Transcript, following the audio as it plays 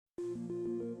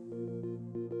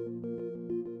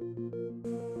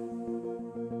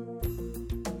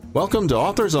Welcome to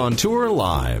Authors on Tour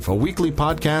Live, a weekly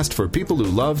podcast for people who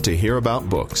love to hear about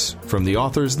books from the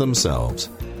authors themselves.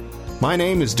 My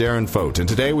name is Darren Fote, and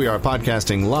today we are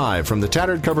podcasting live from the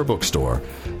Tattered Cover Bookstore,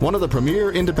 one of the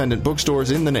premier independent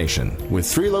bookstores in the nation, with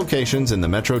 3 locations in the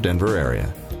Metro Denver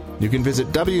area. You can visit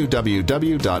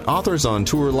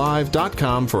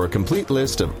www.authorsontourlive.com for a complete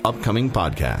list of upcoming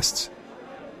podcasts.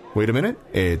 Wait a minute,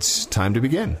 it's time to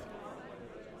begin.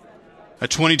 At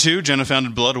 22, Jena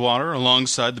founded Bloodwater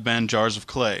alongside the band Jars of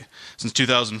Clay. Since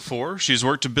 2004, she's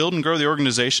worked to build and grow the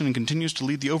organization and continues to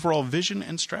lead the overall vision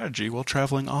and strategy while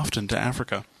traveling often to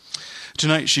Africa.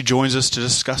 Tonight, she joins us to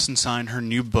discuss and sign her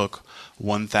new book,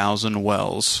 1,000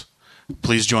 Wells.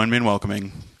 Please join me in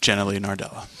welcoming Jena Lee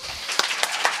Nardella.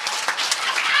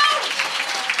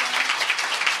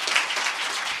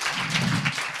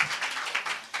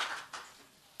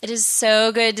 It is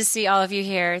so good to see all of you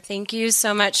here. Thank you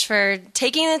so much for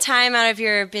taking the time out of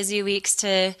your busy weeks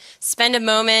to spend a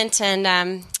moment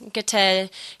and get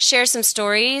to share some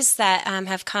stories that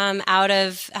have come out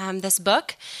of this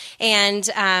book. And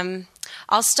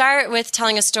I'll start with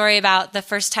telling a story about the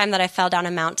first time that I fell down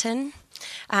a mountain.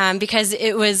 Because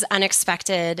it was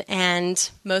unexpected,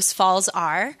 and most falls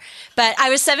are. But I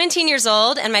was 17 years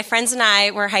old, and my friends and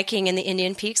I were hiking in the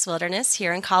Indian Peaks Wilderness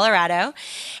here in Colorado.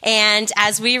 And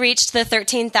as we reached the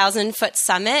 13,000-foot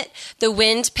summit, the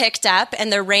wind picked up,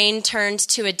 and the rain turned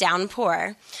to a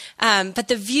downpour. But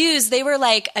the views, they were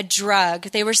like a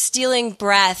drug. They were stealing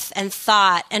breath and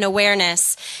thought and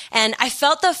awareness. And I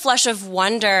felt the flush of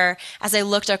wonder as I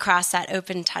looked across that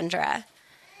open tundra.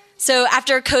 So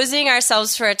after cozying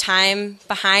ourselves for a time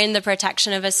behind the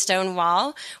protection of a stone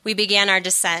wall, we began our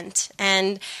descent.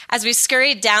 And as we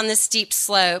scurried down the steep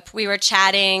slope, we were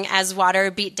chatting as water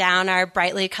beat down our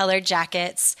brightly colored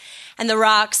jackets. And the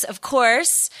rocks, of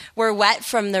course, were wet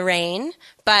from the rain,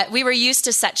 but we were used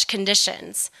to such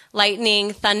conditions.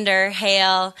 Lightning, thunder,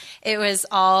 hail, it was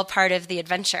all part of the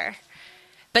adventure.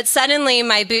 But suddenly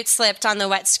my boot slipped on the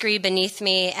wet scree beneath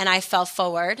me and I fell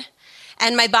forward.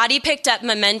 And my body picked up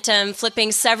momentum,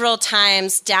 flipping several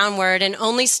times downward and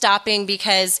only stopping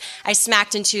because I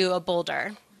smacked into a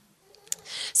boulder.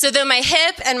 So though my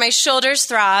hip and my shoulders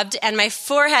throbbed and my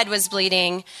forehead was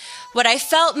bleeding, what I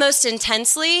felt most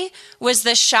intensely was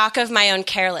the shock of my own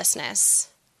carelessness.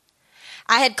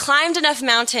 I had climbed enough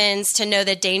mountains to know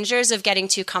the dangers of getting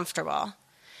too comfortable.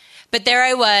 But there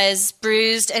I was,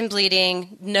 bruised and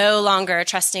bleeding, no longer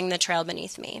trusting the trail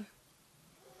beneath me.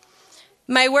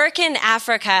 My work in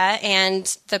Africa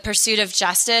and the pursuit of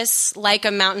justice, like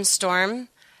a mountain storm,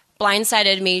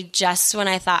 blindsided me just when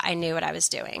I thought I knew what I was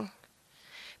doing.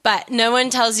 But no one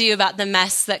tells you about the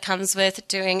mess that comes with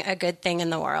doing a good thing in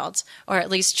the world, or at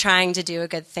least trying to do a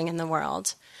good thing in the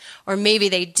world. Or maybe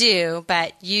they do,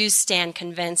 but you stand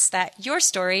convinced that your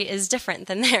story is different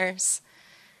than theirs.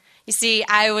 You see,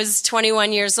 I was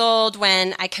 21 years old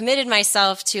when I committed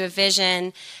myself to a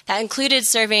vision that included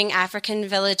serving African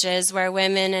villages where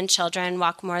women and children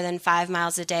walk more than 5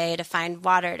 miles a day to find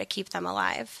water to keep them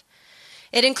alive.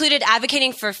 It included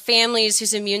advocating for families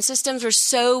whose immune systems were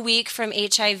so weak from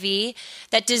HIV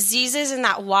that diseases in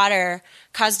that water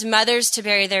caused mothers to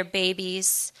bury their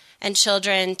babies and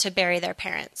children to bury their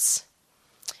parents.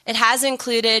 It has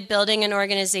included building an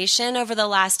organization over the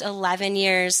last 11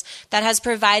 years that has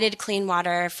provided clean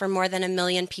water for more than 1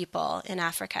 million people in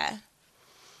Africa.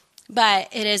 But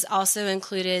it has also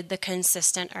included the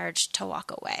consistent urge to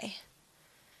walk away.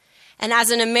 And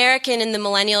as an American in the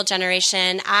millennial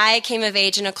generation, I came of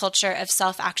age in a culture of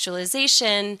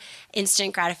self-actualization,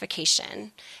 instant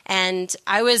gratification. And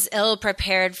I was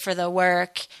ill-prepared for the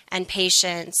work and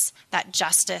patience that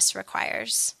justice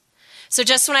requires. So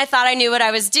just when I thought I knew what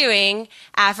I was doing,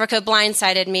 Africa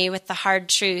blindsided me with the hard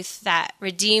truth that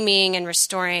redeeming and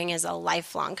restoring is a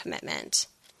lifelong commitment.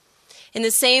 In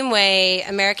the same way,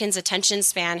 Americans' attention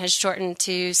span has shortened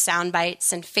to sound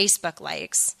bites and Facebook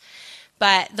likes.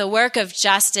 But the work of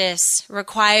justice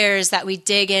requires that we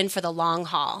dig in for the long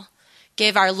haul,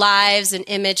 give our lives and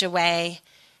image away,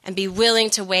 and be willing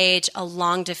to wage a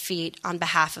long defeat on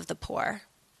behalf of the poor.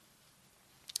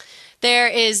 There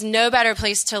is no better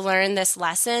place to learn this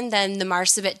lesson than the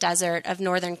Marsabit Desert of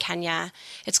northern Kenya.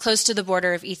 It's close to the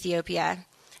border of Ethiopia.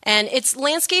 And its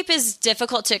landscape is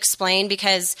difficult to explain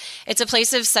because it's a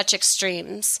place of such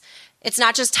extremes. It's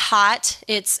not just hot,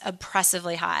 it's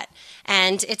oppressively hot.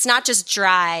 And it's not just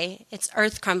dry, it's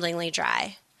earth-crumblingly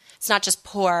dry. It's not just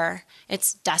poor,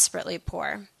 it's desperately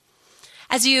poor.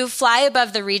 As you fly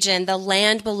above the region, the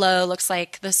land below looks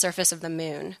like the surface of the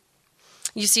moon.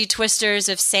 You see twisters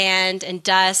of sand and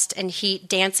dust and heat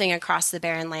dancing across the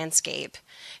barren landscape.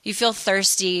 You feel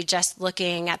thirsty just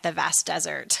looking at the vast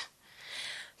desert.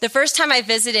 The first time I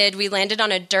visited, we landed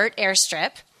on a dirt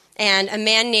airstrip, and a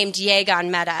man named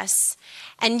Yegan met us.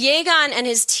 And Yegan and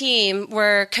his team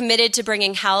were committed to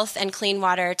bringing health and clean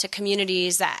water to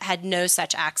communities that had no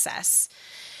such access.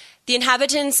 The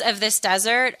inhabitants of this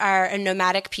desert are a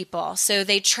nomadic people, so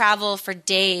they travel for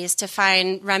days to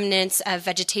find remnants of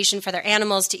vegetation for their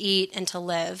animals to eat and to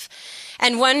live.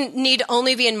 And one need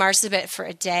only be in Marsabit for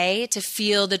a day to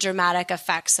feel the dramatic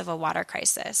effects of a water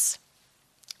crisis.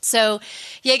 So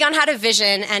Yegan had a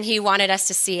vision, and he wanted us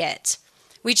to see it.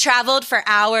 We traveled for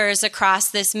hours across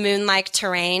this moon-like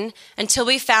terrain until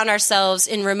we found ourselves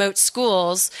in remote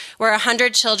schools where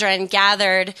 100 children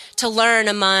gathered to learn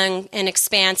among an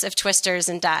expanse of twisters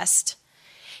and dust.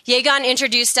 Yegan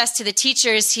introduced us to the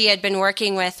teachers he had been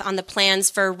working with on the plans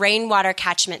for rainwater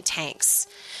catchment tanks.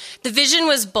 The vision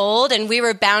was bold, and we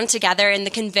were bound together in the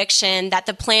conviction that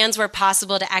the plans were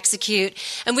possible to execute,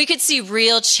 and we could see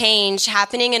real change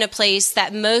happening in a place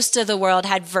that most of the world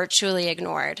had virtually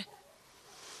ignored.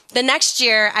 The next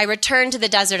year, I returned to the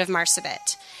desert of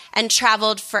Marsabit and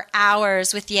traveled for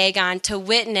hours with Yegan to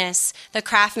witness the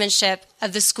craftsmanship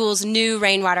of the school's new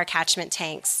rainwater catchment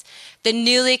tanks, the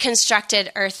newly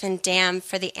constructed earthen dam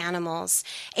for the animals,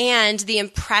 and the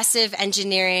impressive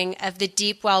engineering of the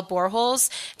deep well boreholes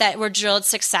that were drilled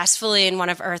successfully in one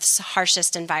of Earth's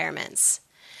harshest environments.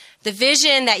 The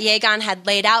vision that Yegan had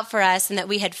laid out for us and that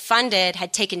we had funded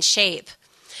had taken shape,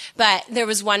 but there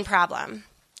was one problem.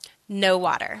 No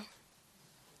water.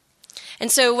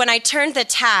 And so when I turned the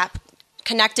tap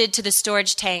connected to the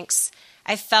storage tanks,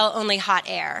 I felt only hot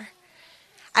air.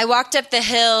 I walked up the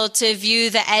hill to view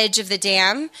the edge of the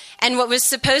dam, and what was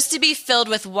supposed to be filled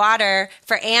with water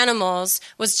for animals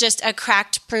was just a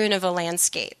cracked prune of a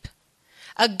landscape.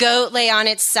 A goat lay on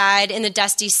its side in the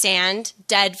dusty sand,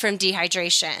 dead from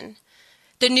dehydration.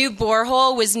 The new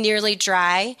borehole was nearly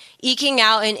dry, eking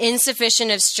out an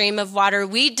insufficient stream of water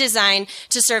we'd designed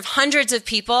to serve hundreds of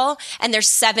people and their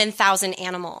 7,000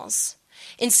 animals.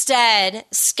 Instead,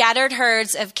 scattered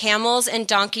herds of camels and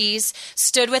donkeys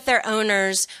stood with their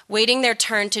owners, waiting their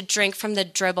turn to drink from the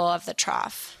dribble of the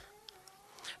trough.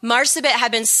 Marsabit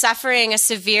had been suffering a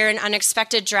severe and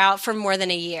unexpected drought for more than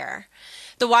a year.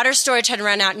 The water storage had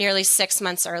run out nearly 6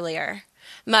 months earlier.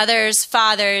 Mothers,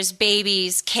 fathers,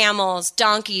 babies, camels,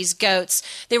 donkeys, goats,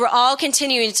 they were all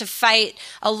continuing to fight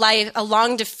a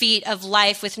long defeat of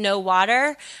life with no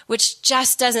water, which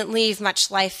just doesn't leave much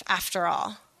life after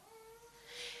all.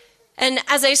 And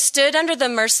as I stood under the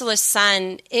merciless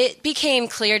sun, it became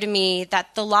clear to me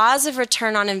that the laws of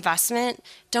return on investment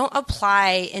don't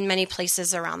apply in many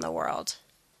places around the world.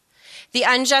 The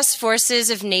unjust forces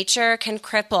of nature can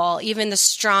cripple even the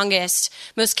strongest,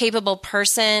 most capable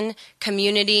person,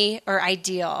 community, or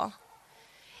ideal.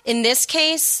 In this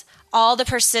case, all the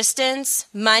persistence,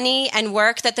 money, and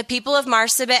work that the people of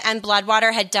Marsabit and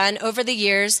Bloodwater had done over the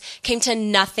years came to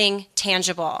nothing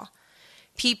tangible.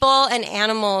 People and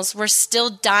animals were still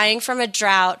dying from a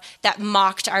drought that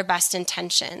mocked our best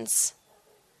intentions.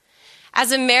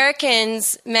 As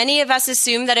Americans, many of us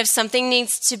assume that if something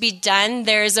needs to be done,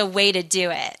 there is a way to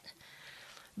do it.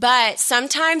 But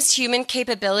sometimes human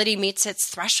capability meets its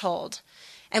threshold,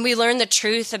 and we learn the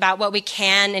truth about what we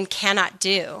can and cannot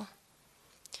do.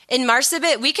 In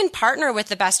Marsabit, we can partner with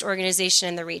the best organization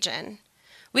in the region.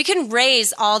 We can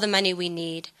raise all the money we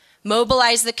need,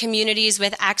 mobilize the communities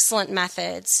with excellent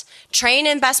methods, train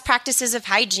in best practices of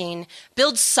hygiene,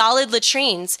 build solid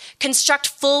latrines, construct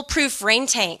foolproof rain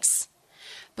tanks.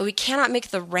 But we cannot make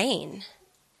the rain.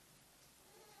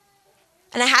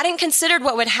 And I hadn't considered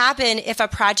what would happen if a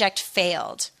project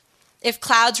failed, if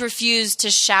clouds refused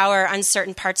to shower on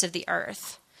certain parts of the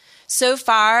earth. So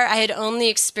far, I had only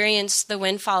experienced the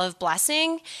windfall of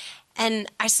blessing, and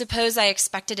I suppose I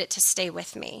expected it to stay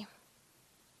with me.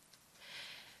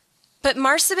 But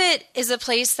Marsabit is a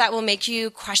place that will make you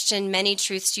question many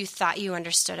truths you thought you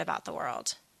understood about the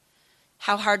world.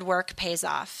 How hard work pays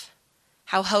off.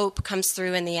 How hope comes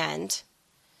through in the end.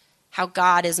 How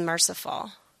God is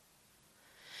merciful.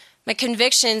 My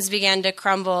convictions began to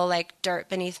crumble like dirt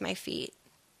beneath my feet.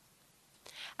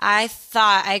 I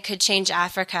thought I could change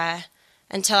Africa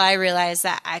until I realized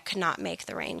that I could not make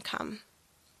the rain come.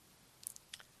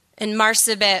 And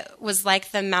Marsabit was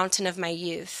like the mountain of my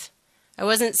youth. I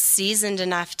wasn't seasoned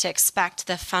enough to expect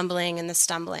the fumbling and the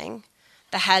stumbling,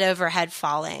 the head over head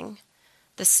falling,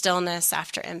 the stillness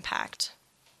after impact.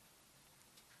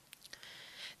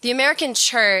 The American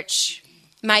church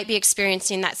might be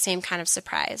experiencing that same kind of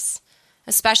surprise,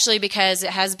 especially because it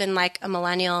has been like a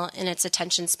millennial in its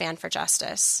attention span for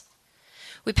justice.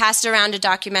 We passed around a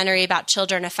documentary about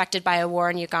children affected by a war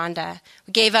in Uganda.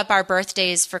 We gave up our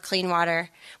birthdays for clean water.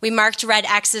 We marked red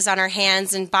X's on our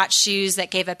hands and bought shoes that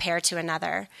gave a pair to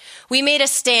another. We made a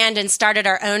stand and started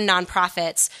our own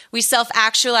nonprofits. We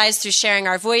self-actualized through sharing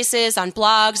our voices on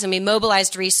blogs, and we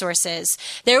mobilized resources.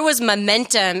 There was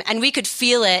momentum, and we could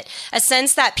feel it, a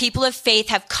sense that people of faith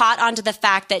have caught onto the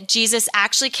fact that Jesus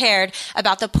actually cared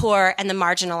about the poor and the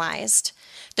marginalized.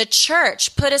 The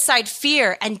church put aside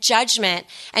fear and judgment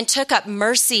and took up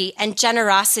mercy and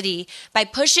generosity by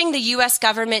pushing the U.S.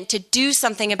 government to do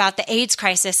something about the AIDS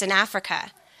crisis in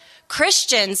Africa.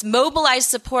 Christians mobilized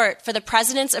support for the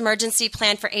President's Emergency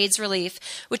Plan for AIDS Relief,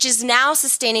 which is now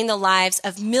sustaining the lives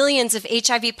of millions of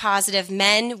HIV-positive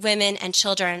men, women, and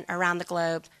children around the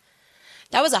globe.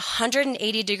 That was a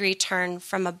 180-degree turn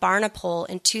from a Barna poll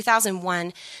in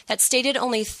 2001 that stated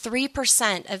only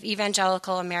 3% of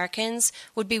evangelical Americans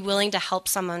would be willing to help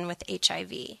someone with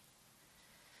HIV.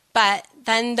 But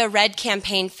then the Red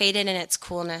campaign faded in its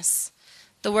coolness.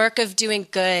 The work of doing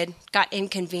good got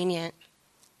inconvenient,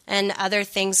 and other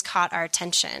things caught our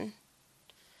attention.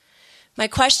 My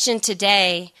question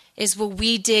today is, will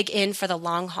we dig in for the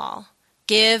long haul,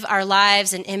 give our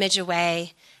lives and image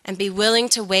away, and be willing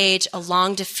to wage a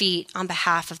long defeat on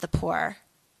behalf of the poor?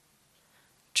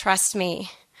 Trust me,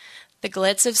 the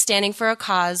glitz of standing for a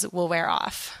cause will wear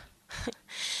off.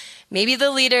 Maybe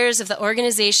the leaders of the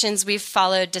organizations we've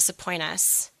followed disappoint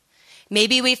us.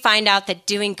 Maybe we find out that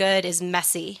doing good is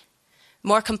messy,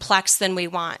 more complex than we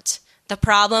want, the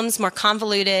problems more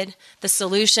convoluted, the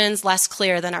solutions less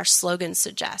clear than our slogans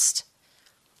suggest.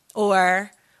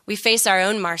 Or we face our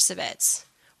own Marsevets,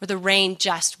 where the rain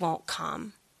just won't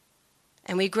come.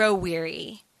 And we grow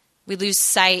weary. We lose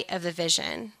sight of the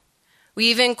vision. We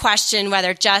even question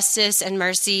whether justice and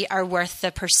mercy are worth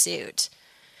the pursuit.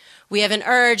 We have an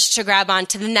urge to grab on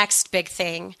to the next big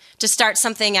thing, to start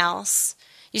something else.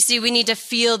 You see, we need to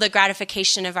feel the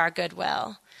gratification of our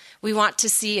goodwill. We want to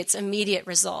see its immediate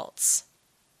results.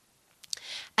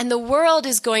 And the world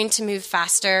is going to move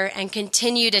faster and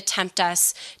continue to tempt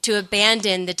us to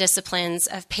abandon the disciplines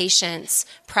of patience,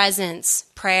 presence,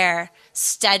 prayer,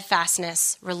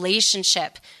 steadfastness,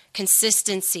 relationship,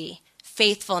 consistency,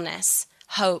 faithfulness,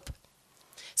 hope.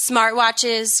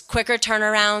 Smartwatches, quicker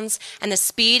turnarounds, and the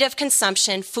speed of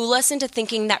consumption fool us into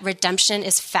thinking that redemption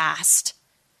is fast.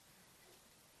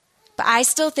 But I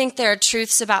still think there are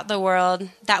truths about the world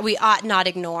that we ought not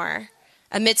ignore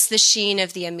amidst the sheen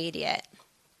of the immediate.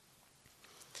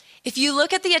 If you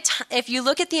look at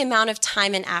the amount of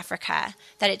time in Africa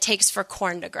that it takes for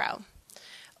corn to grow,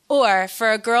 or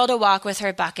for a girl to walk with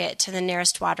her bucket to the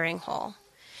nearest watering hole,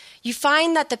 you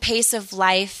find that the pace of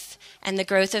life and the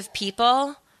growth of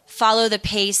people follow the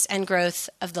pace and growth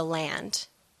of the land.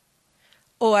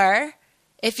 Or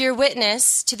if you're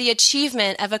witness to the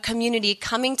achievement of a community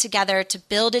coming together to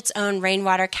build its own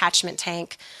rainwater catchment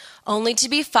tank, only to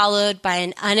be followed by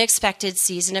an unexpected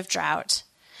season of drought,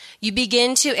 you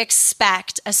begin to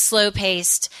expect a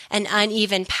slow-paced and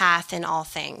uneven path in all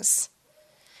things.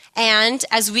 And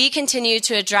as we continue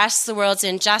to address the world's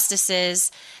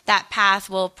injustices, that path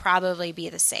will probably be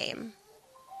the same.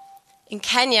 In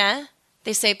Kenya,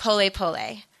 they say pole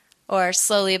pole, or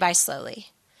slowly by slowly.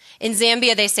 In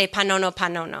Zambia, they say panono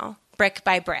panono, brick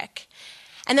by brick.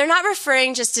 And they're not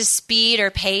referring just to speed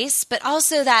or pace, but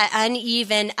also that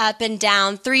uneven up and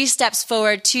down, 3 steps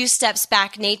forward, 2 steps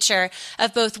back nature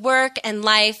of both work and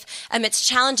life amidst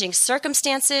challenging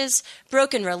circumstances,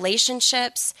 broken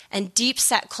relationships, and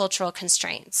deep-set cultural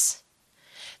constraints.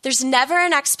 There's never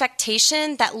an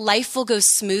expectation that life will go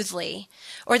smoothly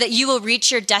or that you will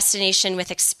reach your destination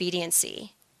with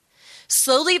expediency.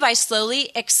 Slowly by slowly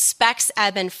expects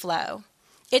ebb and flow.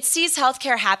 It sees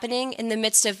healthcare happening in the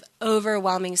midst of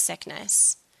overwhelming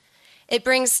sickness. It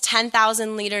brings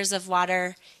 10,000 liters of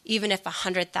water, even if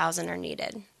 100,000 are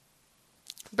needed.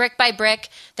 Brick by brick,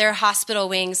 there are hospital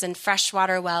wings and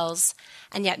freshwater wells,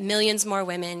 and yet millions more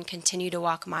women continue to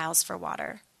walk miles for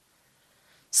water.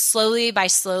 Slowly by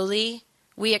slowly,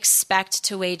 we expect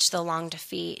to wage the long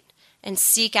defeat and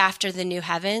seek after the new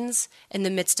heavens in the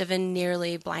midst of a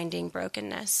nearly blinding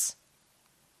brokenness.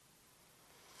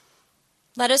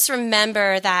 Let us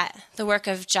remember that the work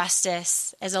of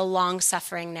justice is a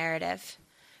long-suffering narrative,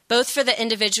 both for the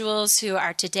individuals who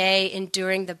are today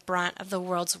enduring the brunt of the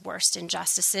world's worst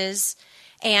injustices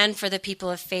and for the people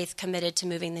of faith committed to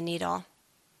moving the needle.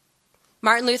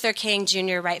 Martin Luther King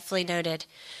Jr. rightfully noted,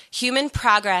 "Human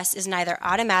progress is neither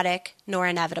automatic nor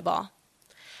inevitable.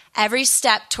 Every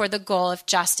step toward the goal of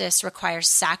justice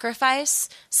requires sacrifice,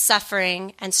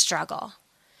 suffering, and struggle.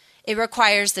 It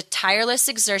requires the tireless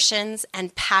exertions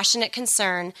and passionate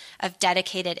concern of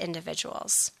dedicated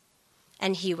individuals.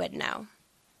 And he would know.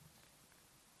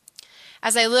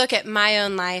 As I look at my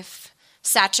own life,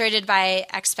 saturated by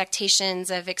expectations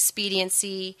of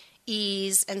expediency,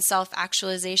 ease, and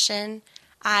self-actualization,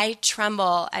 I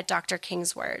tremble at Dr.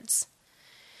 King's words.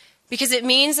 Because it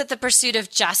means that the pursuit of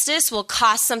justice will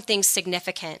cost something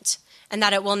significant and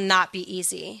that it will not be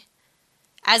easy.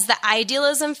 As the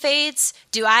idealism fades,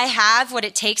 do I have what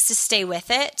it takes to stay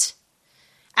with it?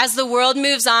 As the world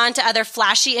moves on to other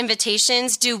flashy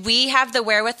invitations, do we have the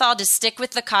wherewithal to stick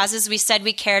with the causes we said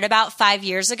we cared about 5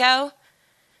 years ago?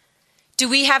 Do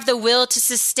we have the will to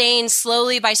sustain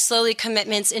slowly by slowly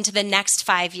commitments into the next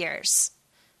 5 years?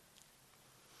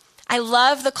 I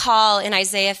love the call in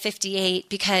Isaiah 58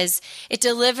 because it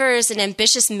delivers an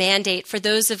ambitious mandate for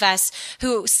those of us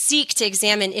who seek to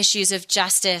examine issues of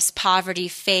justice, poverty,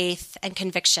 faith, and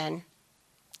conviction.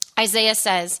 Isaiah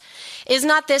says, "Is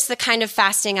not this the kind of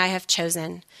fasting I have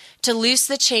chosen, to loose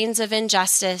the chains of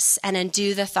injustice and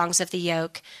undo the thongs of the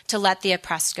yoke, to let the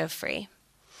oppressed go free?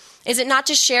 Is it not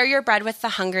to share your bread with the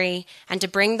hungry and to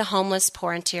bring the homeless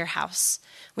poor into your house?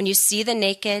 When you see the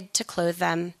naked, to clothe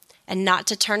them, and not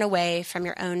to turn away from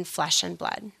your own flesh and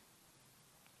blood."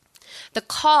 The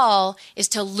call is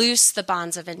to loose the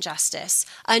bonds of injustice,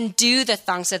 undo the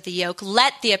thongs of the yoke,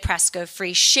 let the oppressed go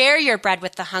free, share your bread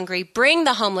with the hungry, bring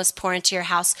the homeless poor into your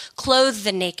house, clothe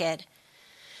the naked.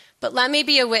 But let me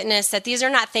be a witness that these are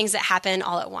not things that happen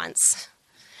all at once.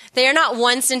 They are not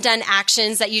once and done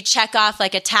actions that you check off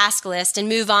like a task list and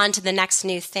move on to the next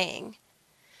new thing.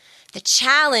 The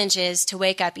challenge is to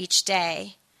wake up each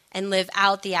day and live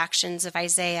out the actions of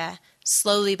Isaiah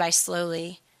slowly by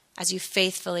slowly as you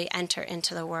faithfully enter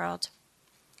into the world.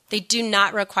 They do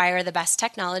not require the best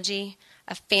technology,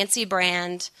 a fancy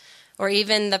brand, or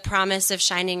even the promise of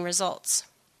shining results.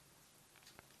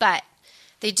 But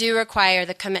they do require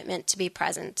the commitment to be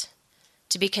present,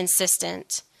 to be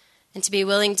consistent, and to be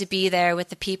willing to be there with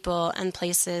the people and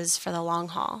places for the long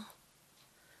haul.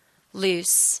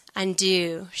 Loose,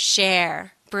 undo,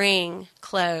 share, bring,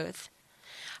 clothe.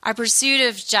 Our pursuit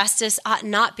of justice ought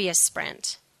not be a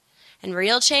sprint. And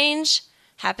real change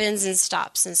happens in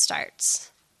stops and starts.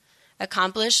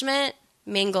 Accomplishment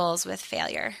mingles with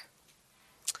failure.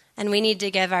 And we need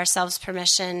to give ourselves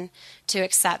permission to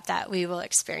accept that we will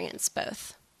experience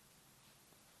both.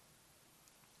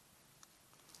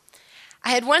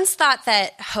 I had once thought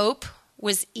that hope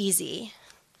was easy.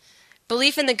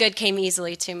 Belief in the good came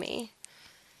easily to me.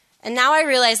 And now I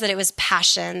realize that it was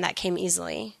passion that came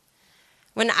easily.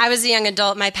 When I was a young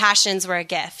adult, my passions were a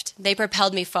gift. They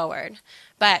propelled me forward.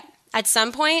 But at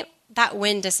some point, that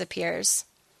wind disappears,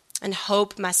 and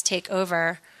hope must take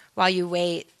over while you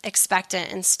wait,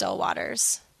 expectant in still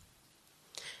waters.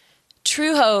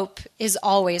 True hope is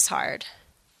always hard.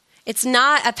 It's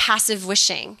not a passive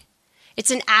wishing.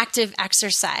 It's an active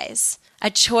exercise, a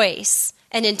choice,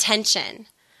 an intention.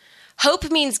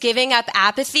 Hope means giving up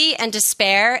apathy and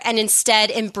despair and instead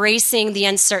embracing the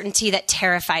uncertainty that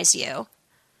terrifies you.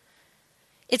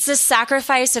 It's the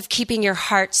sacrifice of keeping your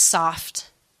heart soft.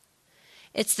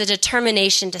 It's the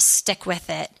determination to stick with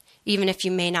it, even if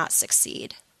you may not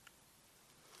succeed.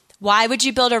 Why would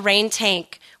you build a rain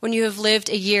tank when you have lived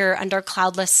a year under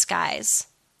cloudless skies?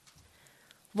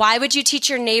 Why would you teach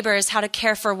your neighbors how to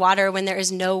care for water when there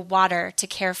is no water to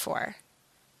care for?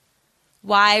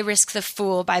 Why risk the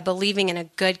fool by believing in a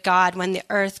good God when the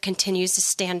earth continues to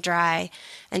stand dry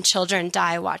and children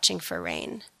die watching for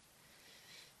rain?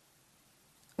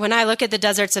 When I look at the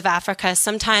deserts of Africa,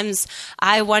 sometimes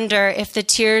I wonder if the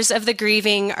tears of the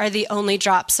grieving are the only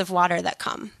drops of water that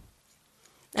come.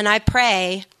 And I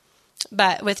pray,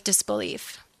 but with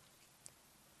disbelief.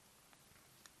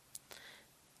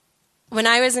 When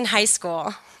I was in high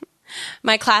school,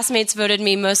 my classmates voted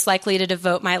me most likely to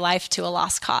devote my life to a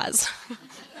lost cause.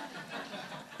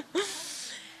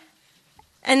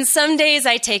 And some days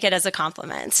I take it as a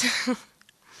compliment.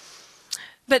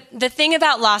 But the thing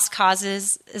about lost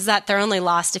causes is that they're only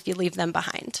lost if you leave them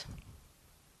behind.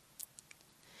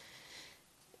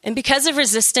 And because of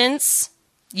resistance,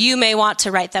 you may want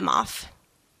to write them off.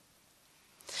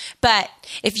 But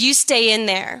if you stay in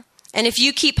there, and if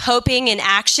you keep hoping in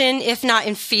action, if not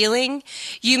in feeling,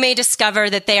 you may discover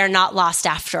that they are not lost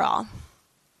after all.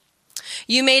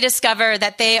 You may discover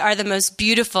that they are the most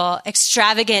beautiful,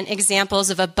 extravagant examples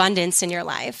of abundance in your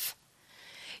life.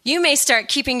 You may start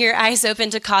keeping your eyes open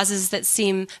to causes that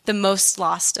seem the most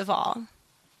lost of all.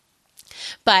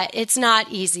 But it's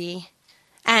not easy,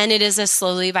 and it is a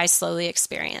slowly by slowly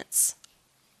experience.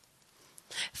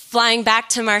 Flying back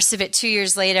to Marsabit 2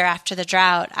 years later after the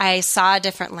drought, I saw a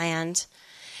different land.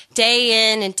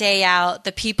 Day in and day out,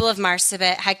 the people of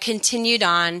Marsabit had continued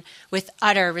on with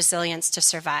utter resilience to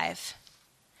survive.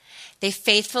 They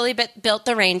faithfully built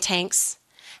the rain tanks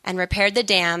and repaired the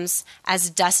dams as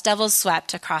dust devils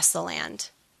swept across the land.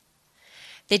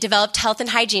 They developed health and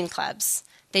hygiene clubs.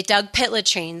 They dug pit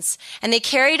latrines, and they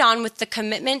carried on with the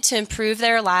commitment to improve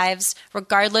their lives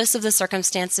regardless of the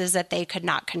circumstances that they could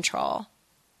not control.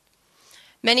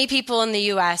 Many people in the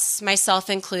U.S., myself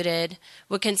included,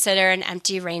 would consider an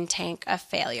empty rain tank a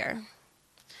failure.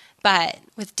 But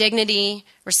with dignity,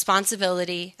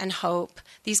 responsibility, and hope,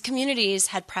 these communities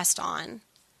had pressed on.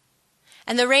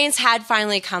 And the rains had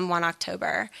finally come one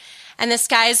October, and the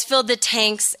skies filled the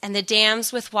tanks and the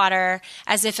dams with water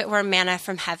as if it were manna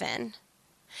from heaven.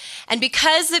 And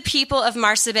because the people of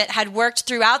Marsabit had worked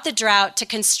throughout the drought to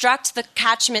construct the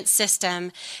catchment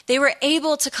system, they were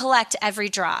able to collect every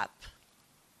drop.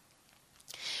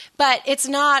 But it's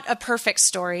not a perfect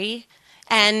story,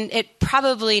 and it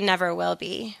probably never will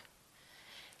be.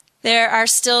 There are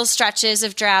still stretches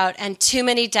of drought and too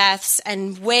many deaths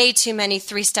and way too many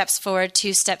 3 steps forward,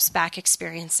 2 steps back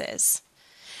experiences.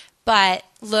 But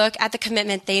look at the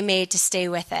commitment they made to stay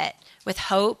with it, with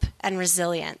hope and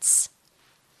resilience.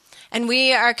 And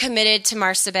we are committed to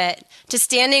Marsabit, to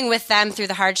standing with them through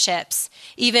the hardships,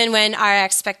 even when our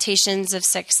expectations of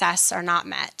success are not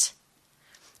met.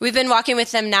 We've been walking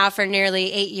with them now for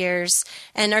nearly 8 years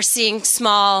and are seeing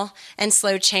small and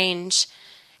slow change.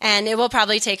 And it will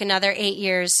probably take another 8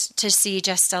 years to see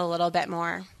just a little bit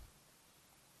more.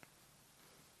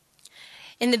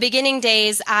 In the beginning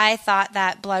days, I thought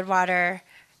that Bloodwater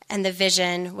and the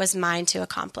vision was mine to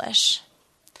accomplish.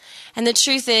 And the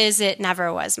truth is, it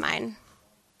never was mine.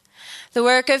 The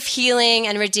work of healing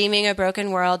and redeeming a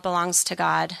broken world belongs to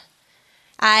God.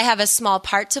 I have a small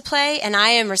part to play, and I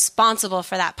am responsible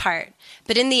for that part.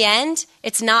 But in the end,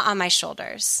 it's not on my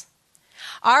shoulders.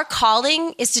 Our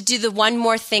calling is to do the one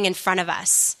more thing in front of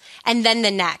us, and then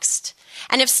the next.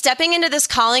 And if stepping into this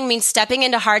calling means stepping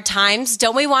into hard times,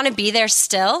 don't we want to be there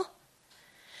still?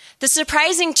 The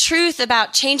surprising truth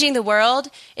about changing the world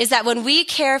is that when we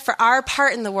care for our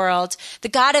part in the world, the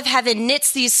God of heaven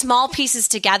knits these small pieces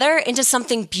together into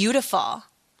something beautiful.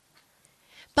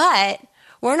 But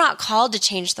we're not called to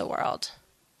change the world.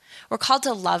 We're called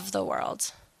to love the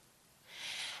world.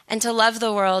 And to love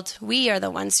the world, we are the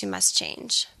ones who must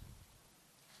change.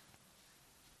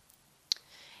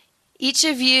 Each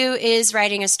of you is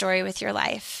writing a story with your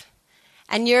life,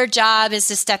 and your job is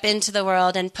to step into the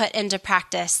world and put into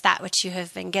practice that which you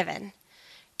have been given,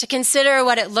 to consider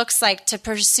what it looks like to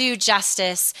pursue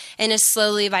justice in a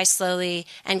slowly by slowly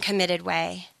and committed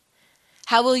way.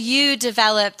 How will you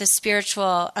develop the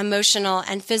spiritual, emotional,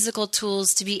 and physical tools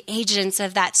to be agents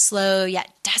of that slow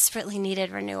yet desperately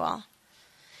needed renewal?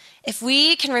 If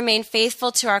we can remain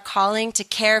faithful to our calling to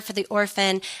care for the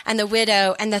orphan and the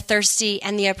widow and the thirsty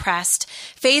and the oppressed,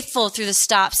 faithful through the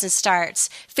stops and starts,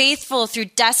 faithful through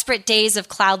desperate days of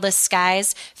cloudless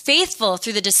skies, faithful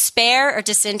through the despair or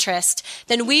disinterest,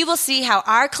 then we will see how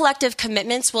our collective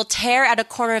commitments will tear at a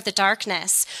corner of the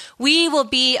darkness. We will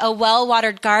be a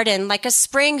well-watered garden, like a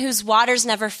spring whose waters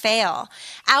never fail.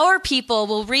 Our people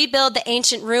will rebuild the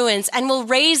ancient ruins and will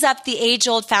raise up the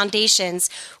age-old foundations.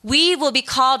 We will be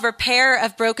called repairer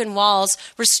of broken walls,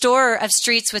 restorer of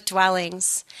streets with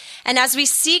dwellings. And as we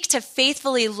seek to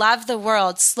faithfully love the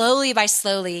world, slowly by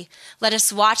slowly, let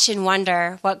us watch and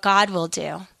wonder what God will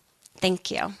do.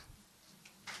 Thank you.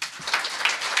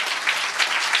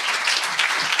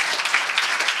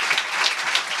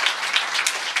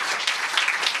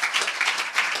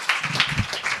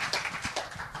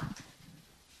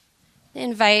 I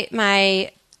invite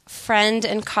my friend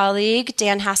and colleague,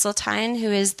 Dan Haseltine, who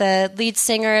is the lead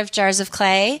singer of Jars of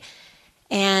Clay,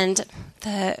 and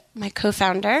my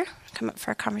co-founder, come up for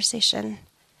a conversation.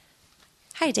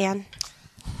 Hi, Dan.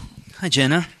 Hi,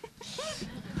 Jenna.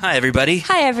 Hi, everybody.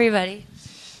 Hi, everybody.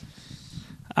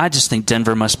 I just think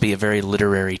Denver must be a very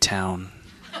literary town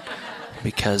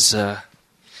because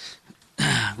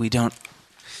we've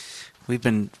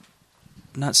been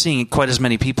not seeing quite as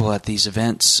many people at these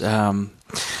events,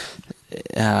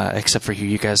 except for you.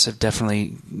 You guys have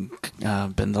definitely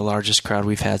been the largest crowd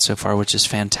we've had so far, which is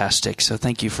fantastic. So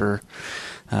thank you for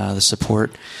the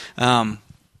support.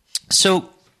 So,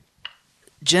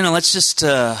 Jenna, let's just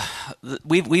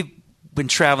we've been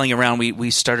traveling around.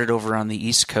 We started over on the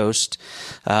East Coast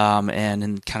and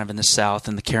in the South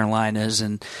in the Carolinas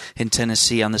and in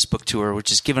Tennessee on this book tour, which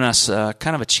has given us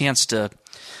kind of a chance to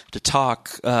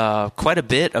talk quite a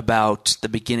bit about the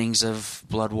beginnings of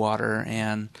Bloodwater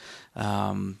and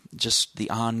just the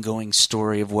ongoing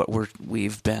story of what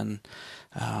we've been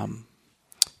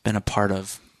a part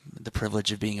of. the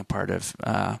privilege of being a part of.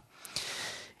 And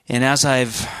as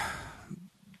I've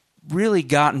really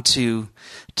gotten to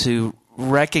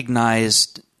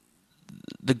recognize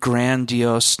the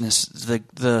grandioseness,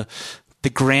 the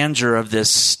grandeur of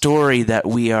this story that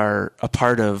we are a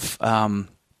part of,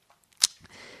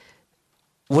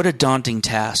 what a daunting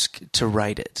task to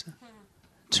write it.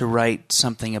 To write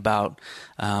something about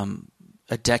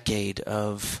a decade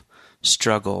of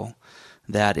struggle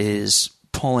that is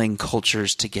pulling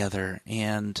cultures together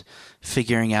and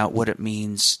figuring out what it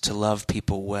means to love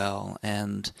people well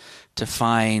and to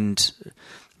find,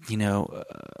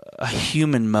 a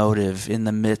human motive in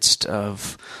the midst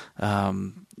of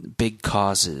big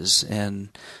causes and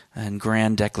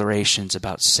grand declarations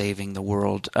about saving the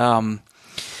world.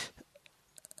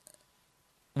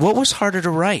 What was harder to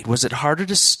write? Was it harder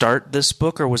to start this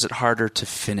book, or was it harder to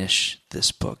finish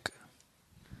this book?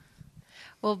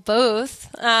 Well, both.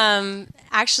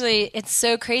 Actually, it's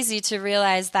so crazy to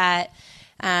realize that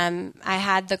I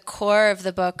had the core of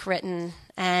the book written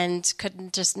and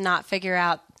couldn't just not figure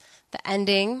out the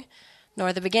ending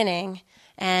nor the beginning.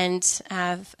 And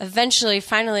eventually,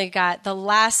 finally got the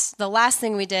last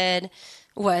thing we did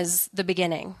was the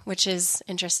beginning, which is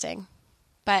interesting.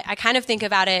 But I kind of think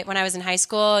about it when I was in high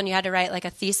school and you had to write like a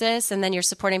thesis and then your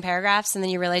supporting paragraphs and then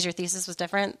you realize your thesis was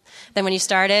different than when you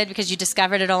started because you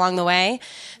discovered it along the way.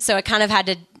 So I kind of had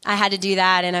to do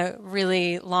that in a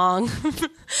really long,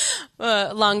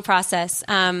 long process.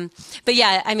 But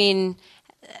yeah, I mean,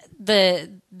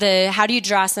 the how do you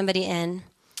draw somebody in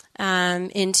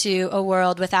into a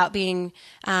world without being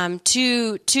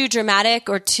too dramatic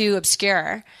or too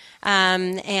obscure,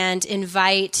 and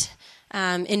invite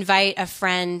a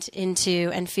friend into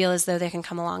and feel as though they can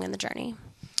come along in the journey.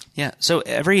 Yeah. So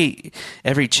every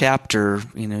chapter,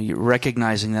 you're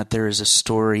recognizing that there is a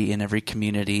story in every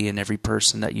community and every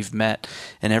person that you've met,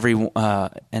 and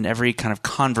every kind of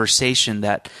conversation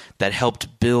that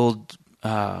helped build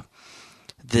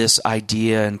this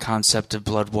idea and concept of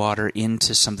Bloodwater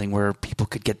into something where people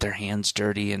could get their hands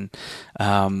dirty. And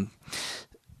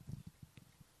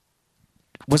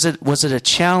was it a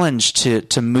challenge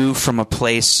to move from a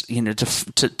place,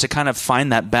 to kind of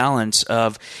find that balance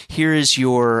of here is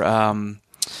your,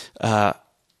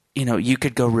 you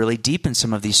could go really deep in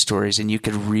some of these stories and you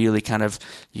could really kind of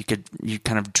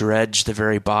dredge the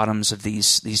very bottoms of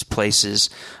these places,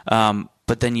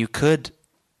 but then you could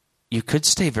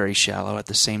stay very shallow at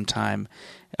the same time.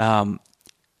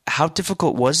 How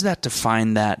difficult was that to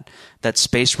find that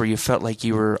space where you felt like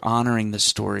you were honoring the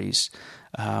stories,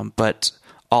 but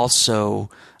also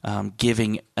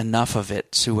giving enough of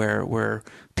it to where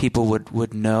people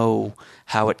would know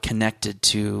how it connected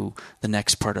to the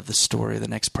next part of the story, the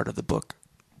next part of the book?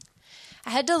 I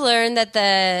had to learn that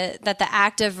the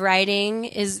act of writing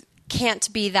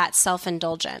can't be that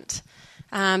self-indulgent.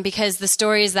 Because the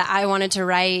stories that I wanted to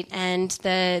write and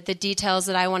the details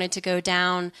that I wanted to go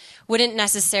down wouldn't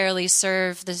necessarily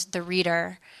serve the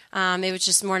reader. It was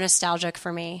just more nostalgic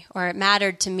for me, or it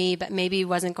mattered to me, but maybe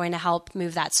wasn't going to help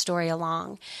move that story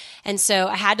along. And so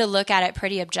I had to look at it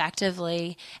pretty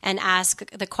objectively and ask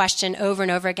the question over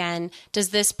and over again, does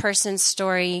this person's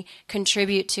story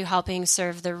contribute to helping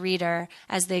serve the reader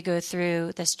as they go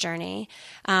through this journey?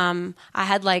 I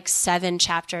had like 7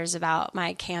 chapters about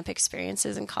my camp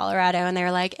experiences in Colorado, and they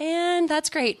were like, and that's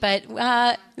great, but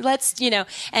let's,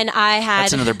 and I had...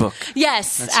 That's another book.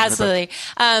 Yes, That's absolutely.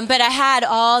 But I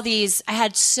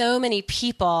had so many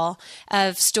people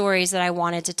of stories that I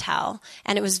wanted to tell,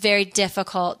 and it was very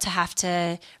difficult to have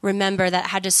to remember that I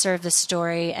had to serve the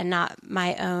story and not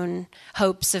my own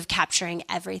hopes of capturing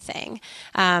everything.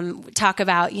 Talk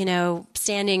about,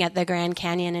 standing at the Grand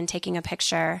Canyon and taking a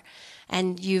picture,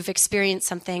 and you've experienced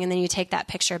something, and then you take that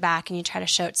picture back and you try to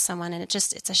show it to someone, and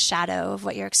it's a shadow of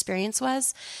what your experience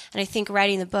was. And I think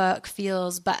writing the book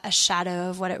feels but a shadow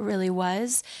of what it really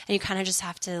was, and you kind of just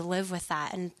have to live with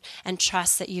that and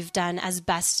trust that you've done as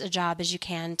best a job as you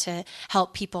can to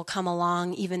help people come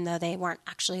along, even though they weren't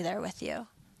actually there with you.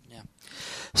 Yeah.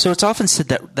 So it's often said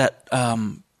that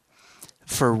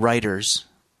for writers,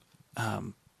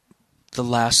 the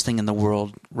last thing in the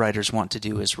world writers want to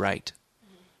do is write.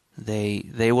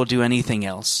 They will do anything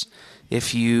else.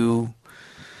 If you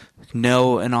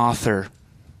know an author,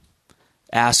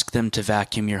 ask them to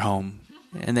vacuum your home,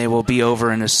 and they will be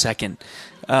over in a second.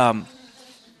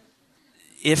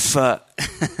 If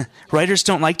writers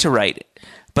don't like to write,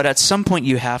 but at some point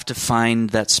you have to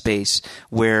find that space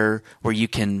where you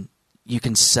can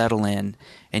settle in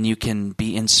and you can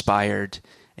be inspired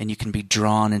and you can be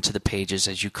drawn into the pages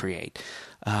as you create.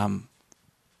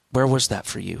 Where was that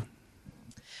for you?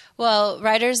 Well,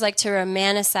 writers like to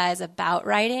romanticize about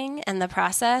writing and the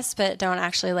process, but don't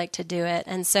actually like to do it.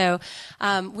 And so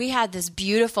we had this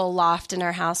beautiful loft in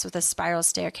our house with a spiral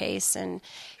staircase, and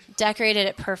decorated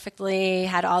it perfectly,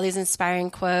 had all these inspiring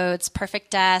quotes,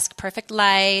 perfect desk, perfect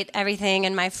light, everything.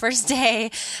 And my first day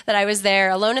that I was there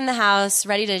alone in the house,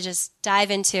 ready to just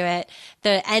dive into it,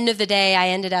 the end of the day, I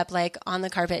ended up like on the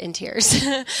carpet in tears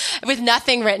with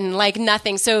nothing written, like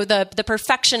nothing. So the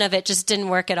perfection of it just didn't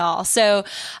work at all. So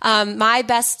my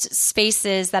best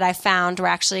spaces that I found were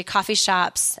actually coffee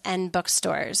shops and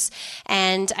bookstores.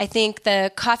 And I think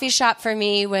the coffee shop for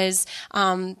me was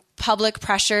public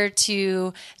pressure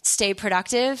to stay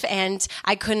productive, and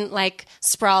I couldn't like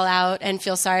sprawl out and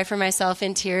feel sorry for myself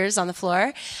in tears on the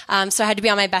floor. So I had to be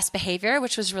on my best behavior,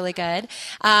 which was really good.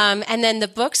 And then the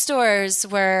bookstores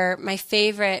were my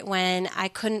favorite when I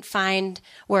couldn't find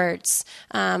words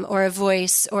or a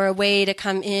voice or a way to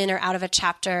come in or out of a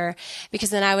chapter, because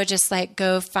then I would just like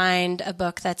go find a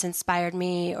book that's inspired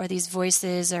me, or these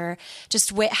voices, or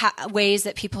just ways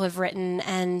that people have written.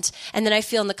 And then I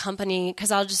feel in the company,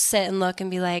 because I'll just sit and look and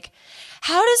be like,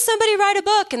 how does somebody write a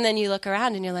book? And then you look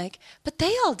around and you're like, but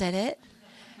they all did it.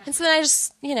 And so then I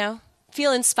just,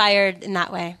 feel inspired in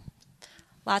that way.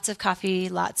 Lots of coffee,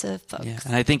 lots of books. Yeah,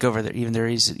 and I think over there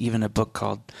is even a book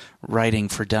called Writing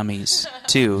for Dummies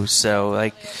too. So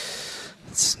like,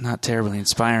 it's not terribly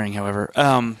inspiring, however.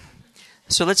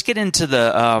 So let's get into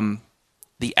the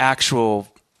actual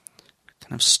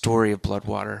kind of story of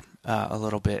Bloodwater a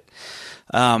little bit.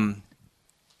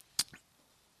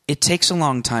 It takes a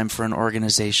long time for an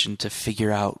organization to figure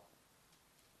out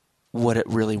what it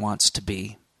really wants to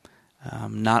be.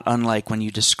 Not unlike when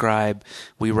you describe,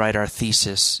 we write our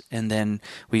thesis and then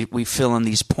we fill in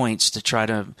these points to try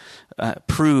to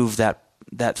prove that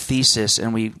thesis,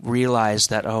 and we realize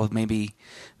that,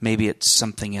 maybe it's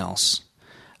something else.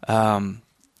 A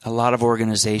lot of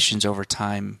organizations over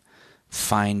time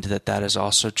find that is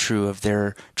also true of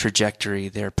their trajectory,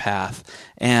 their path.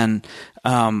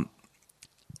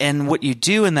 And what you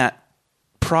do in that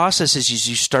process is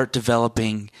you start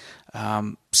developing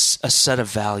a set of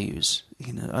values,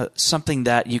 something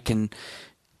that you can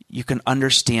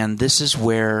understand. This is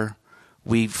where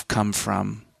we've come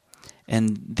from,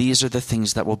 and these are the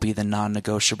things that will be the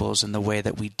non-negotiables in the way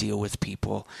that we deal with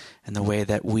people and the way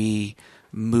that we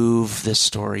move this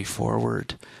story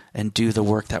forward and do the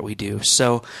work that we do.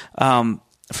 So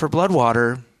for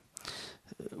Bloodwater,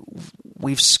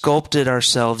 we've sculpted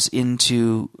ourselves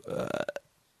into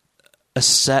a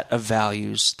set of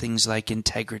values, things like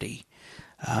integrity,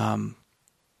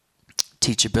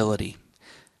 teachability,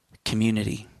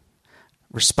 community,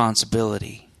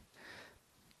 responsibility,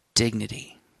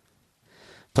 dignity.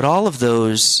 But all of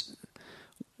those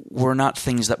were not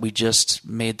things that we just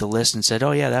made the list and said,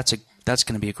 oh yeah, that's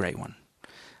going to be a great one.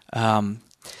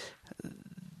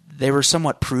 They were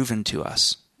somewhat proven to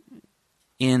us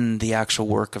in the actual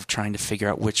work of trying to figure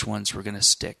out which ones were going to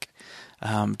stick.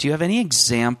 Do you have any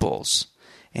examples,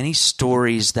 any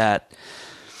stories that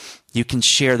you can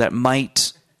share that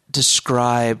might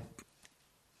describe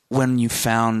when you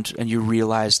found and you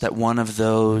realized that one of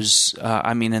those,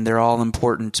 and they're all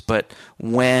important, but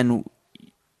when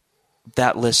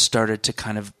that list started to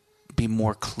kind of be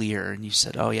more clear and you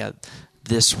said, oh yeah,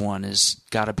 this one has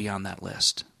got to be on that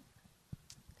list?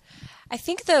 I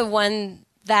think the one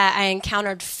that I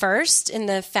encountered first in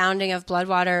the founding of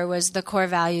Bloodwater was the core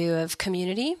value of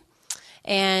community.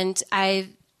 And I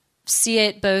see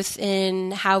it both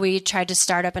in how we tried to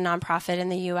start up a nonprofit in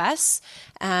the U.S.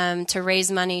 To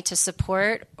raise money to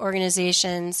support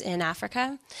organizations in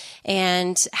Africa,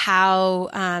 and how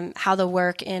the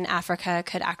work in Africa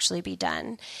could actually be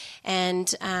done.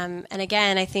 And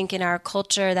again, I think in our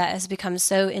culture that has become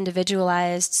so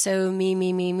individualized, so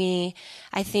me,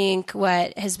 I think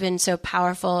what has been so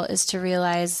powerful is to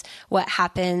realize what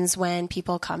happens when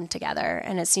people come together.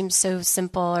 And it seems so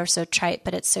simple or so trite,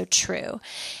 but it's so true.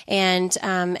 And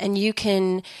you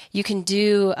can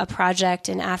do a project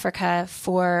in Africa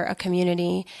for a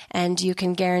community, and you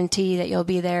can guarantee that you'll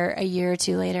be there a year or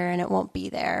two later and it won't be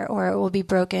there, or it will be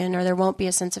broken, or there won't be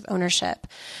a sense of ownership.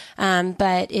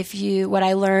 But what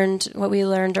we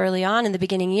learned early on in the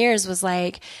beginning years was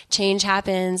like change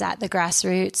happens at the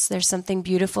grassroots. There's something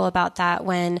beautiful about that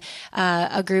when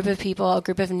a group of people, a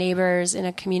group of neighbors in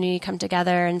a community come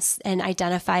together and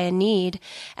identify a need,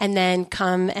 and then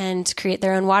come and create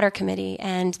their own water committee,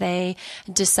 and they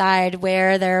decide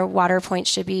where their water points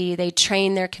should be. They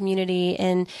train their community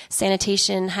in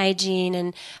sanitation,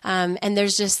 hygiene, and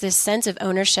there's just this sense of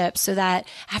ownership, so that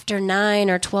after 9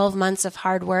 or 12 months of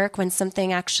hard work, when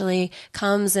something actually actually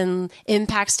comes and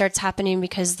impact starts happening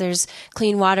because there's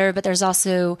clean water, but there's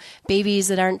also babies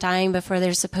that aren't dying before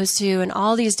they're supposed to, and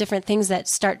all these different things that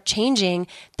start changing,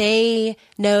 they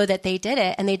know that they did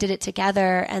it and they did it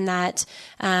together, and that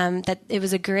it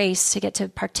was a grace to get to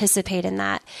participate in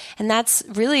that. And that's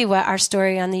really what our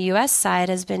story on the U.S. side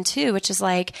has been too, which is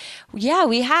like, yeah,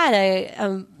 we had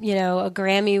a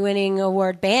Grammy-winning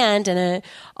award band and an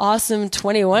awesome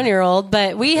 21-year-old,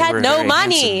 but we had no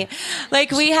money.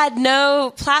 Like, we had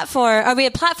no platform, or we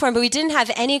had platform, but we didn't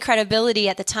have any credibility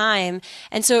at the time.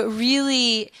 And so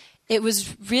it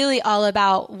was really all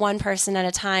about one person at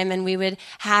a time, and we would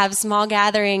have small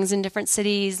gatherings in different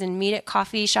cities and meet at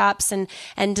coffee shops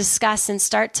and discuss and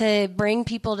start to bring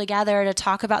people together to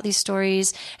talk about these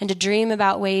stories and to dream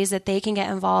about ways that they can get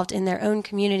involved in their own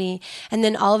community. And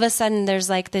then all of a sudden there's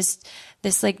like this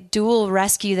like dual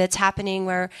rescue that's happening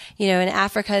where, in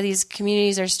Africa, these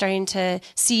communities are starting to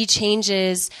see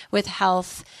changes with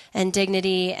health and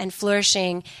dignity and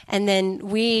flourishing. And then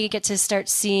we get to start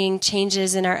seeing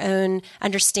changes in our own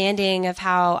understanding of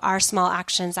how our small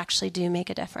actions actually do make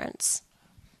a difference.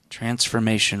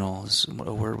 Transformational is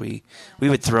a word we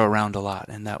would throw around a lot,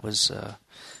 and that was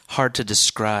hard to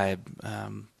describe,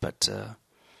 but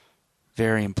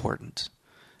very important.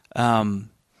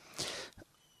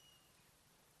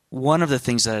 One of the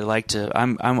things that I'd like to,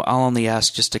 I'll only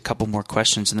ask just a couple more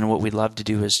questions, and then what we'd love to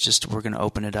do is we're going to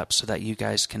open it up so that you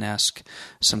guys can ask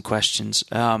some questions.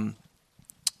 But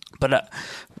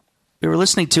we were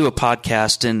listening to a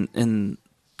podcast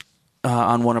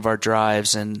on one of our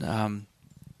drives, and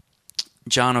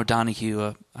John O'Donohue,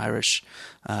 an Irish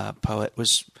poet,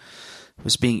 was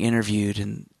being interviewed,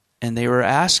 and they were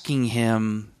asking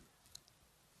him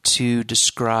to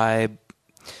describe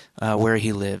where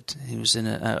he lived. He was in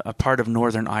a part of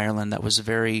Northern Ireland that was a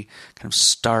very kind of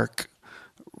stark,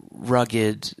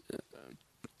 rugged,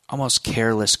 almost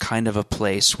careless kind of a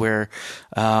place where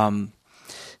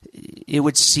it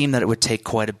would seem that it would take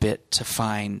quite a bit to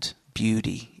find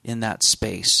beauty in that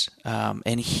space.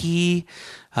 And he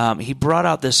brought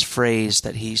out this phrase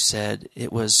that he said,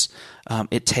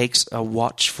 it takes a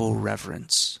watchful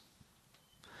reverence.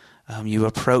 You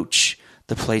approach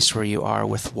the place where you are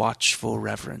with watchful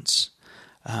reverence.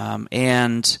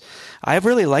 And I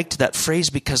really liked that phrase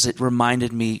because it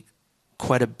reminded me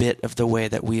quite a bit of the way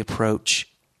that we approach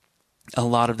a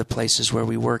lot of the places where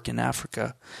we work in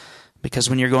Africa. Because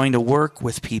when you're going to work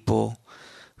with people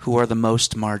who are the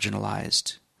most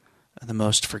marginalized, the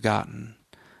most forgotten,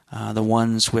 the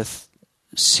ones with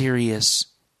serious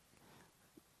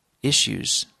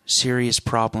issues, serious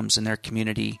problems in their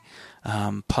community,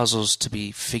 puzzles to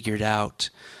be figured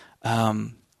out,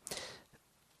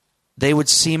 they would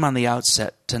seem on the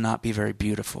outset to not be very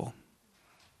beautiful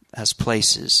as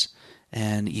places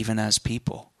and even as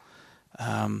people.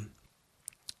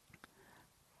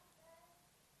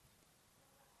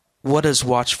 What does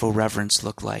watchful reverence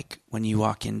look like when you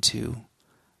walk into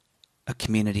a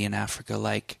community in Africa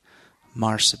like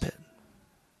Marsabit?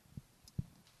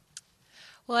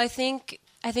 Well, I think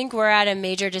we're at a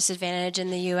major disadvantage in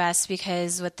the U.S.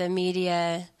 because what the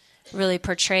media really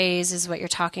portrays is what you're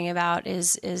talking about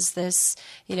is this,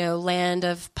 land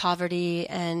of poverty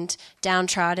and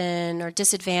downtrodden or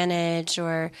disadvantaged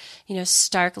or,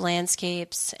 stark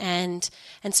landscapes. And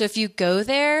so if you go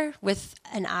there with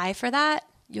an eye for that,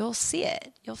 you'll see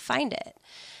it, you'll find it.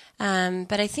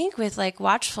 But I think with like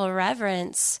watchful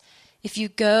reverence, if you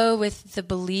go with the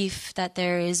belief that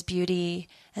there is beauty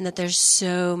and that there's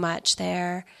so much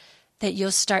there, that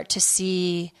you'll start to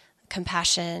see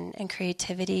compassion and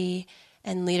creativity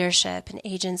and leadership and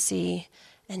agency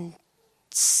and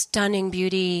stunning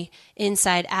beauty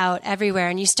inside out everywhere,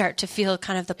 and you start to feel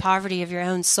kind of the poverty of your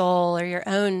own soul or your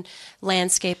own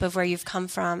landscape of where you've come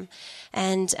from.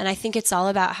 And I think it's all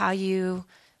about how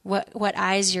what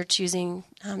eyes you're choosing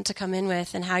to come in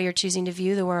with and how you're choosing to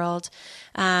view the world.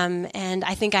 And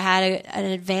I think I had an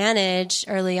advantage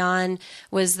early on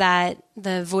was that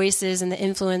the voices and the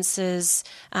influences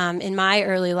in my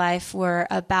early life were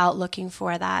about looking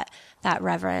for that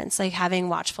reverence, like having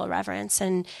watchful reverence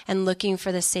and looking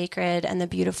for the sacred and the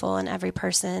beautiful in every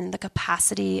person, the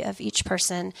capacity of each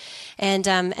person.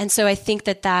 And so I think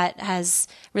that has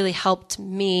really helped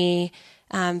me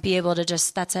be able to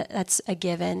that's a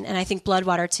given. And I think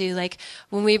Bloodwater too, like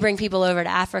when we bring people over to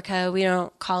Africa, we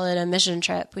don't call it a mission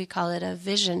trip. We call it a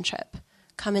vision trip.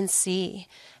 Come and see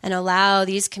and allow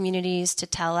these communities to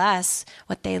tell us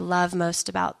what they love most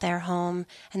about their home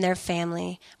and their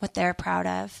family, what they're proud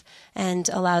of, and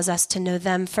allows us to know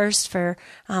them first for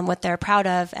what they're proud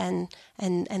of and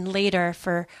later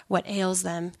for what ails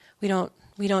them.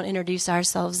 We we don't introduce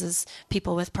ourselves as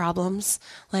people with problems.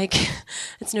 Like,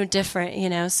 it's no different, you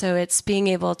know. So it's being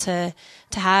able to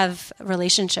have a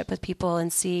relationship with people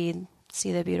and see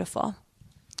the beautiful.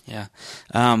 Yeah.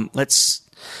 Let's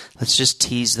just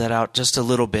tease that out just a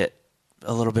little bit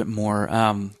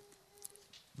more,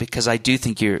 because I do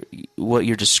think what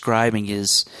you're describing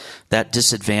is that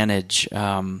disadvantage.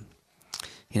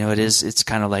 It's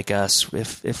kind of like us.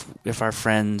 If our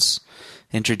friends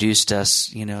introduced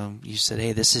us, you said,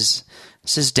 "Hey, this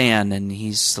is Dan, and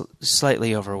he's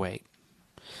slightly overweight.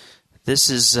 This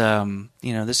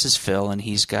is Phil, and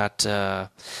he's got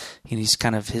he's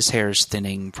kind of, his hair's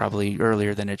thinning probably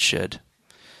earlier than it should."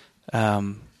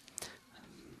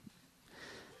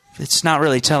 It's not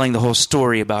really telling the whole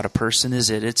story about a person, is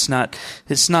it? It's not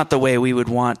the way we would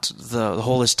want the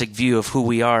holistic view of who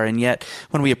we are. And yet,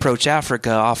 when we approach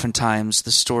Africa, oftentimes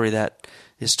the story that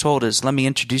is told is, "Let me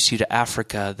introduce you to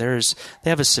Africa. They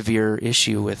have a severe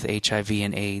issue with HIV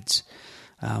and AIDS.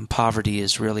 Poverty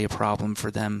is really a problem for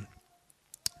them.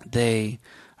 They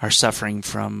are suffering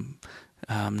from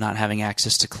not having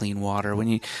access to clean water."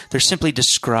 They're simply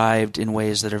described in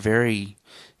ways that are very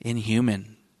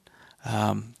inhuman.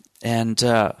 And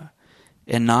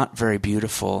not very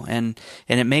beautiful, and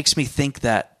it makes me think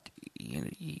that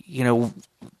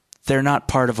they're not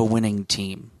part of a winning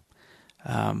team.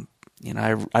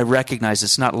 I recognize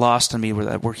it's not lost on me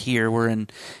that we're here. We're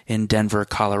in Denver,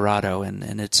 Colorado,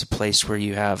 and it's a place where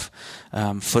you have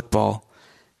football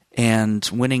and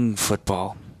winning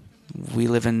football. We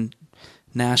live in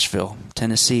Nashville,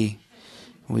 Tennessee.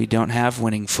 We don't have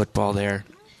winning football there,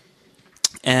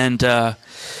 and.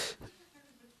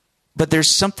 But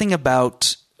there's something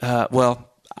about, I'm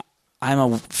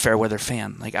a fair weather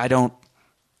fan. Like, I don't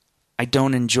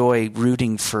enjoy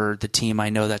rooting for the team I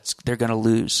know they're going to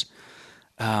lose.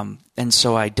 And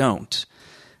so I don't.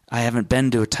 I haven't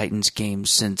been to a Titans game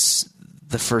since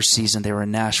the first season they were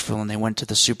in Nashville and they went to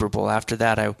the Super Bowl. After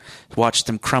that, I watched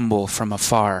them crumble from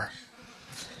afar.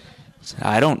 So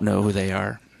I don't know who they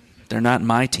are. They're not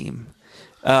my team.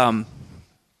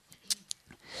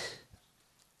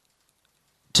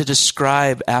 To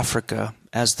describe Africa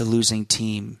as the losing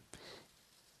team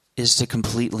is to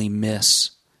completely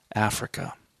miss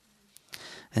Africa.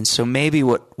 And so maybe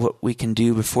what we can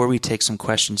do before we take some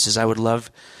questions is, I would love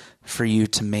for you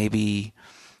to maybe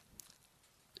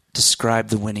describe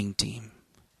the winning team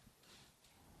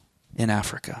in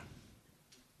Africa.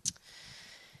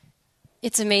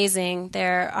 It's amazing.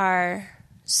 There are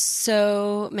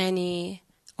so many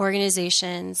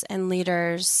organizations and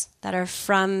leaders that are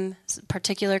from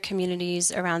particular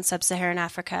communities around sub-Saharan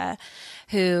Africa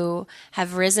who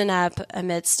have risen up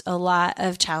amidst a lot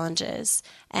of challenges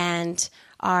and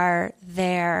are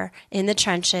there in the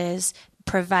trenches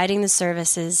providing the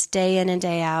services day in and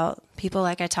day out, people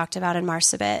like I talked about in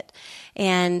Marsabit.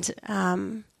 And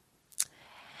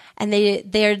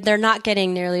they're not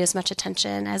getting nearly as much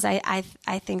attention as I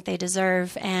think they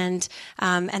deserve, and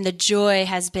the joy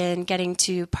has been getting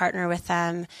to partner with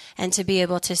them and to be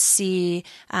able to see.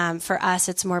 For us,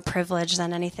 it's more privilege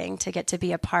than anything to get to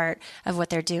be a part of what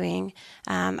they're doing.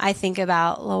 I think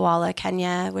about Lawala,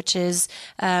 Kenya, which is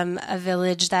a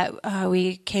village that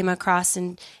we came across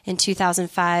in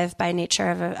 2005 by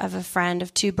nature of a friend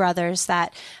of two brothers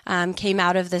that came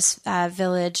out of this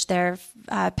village. Their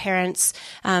parents.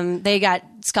 They got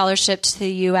scholarship to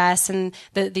the U.S. and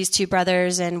these two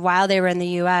brothers, and while they were in the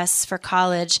U.S. for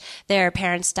college, their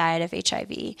parents died of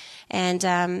HIV, and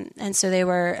so they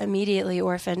were immediately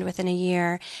orphaned within a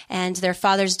year. And their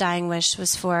father's dying wish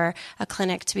was for a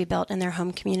clinic to be built in their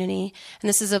home community. And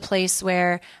this is a place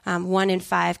where 1 in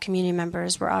 5 community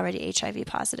members were already HIV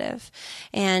positive,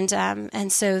 and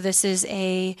so this is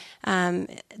a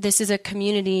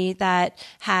community that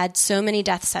had so many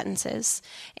death sentences,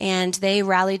 and they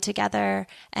rallied together.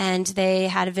 And they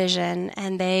had a vision,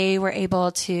 and they were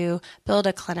able to build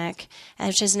a clinic,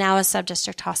 which is now a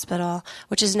sub-district hospital,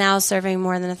 which is now serving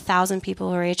more than 1,000 people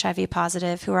who are HIV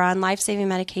positive, who are on life-saving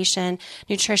medication,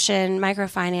 nutrition,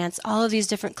 microfinance, all of these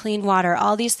different clean water,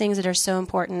 all these things that are so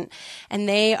important. And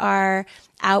they are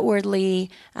outwardly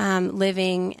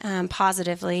living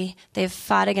positively. They've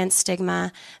fought against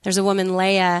stigma. There's a woman,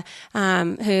 Leah,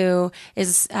 who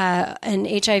is an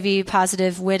HIV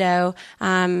positive widow,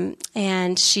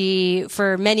 and she,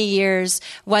 for many years,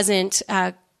 wasn't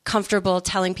comfortable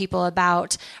telling people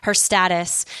about her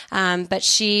status, but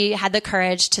she had the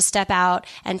courage to step out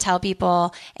and tell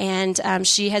people, and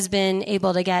she has been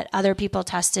able to get other people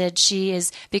tested. She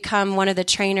has become one of the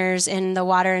trainers in the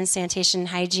water and sanitation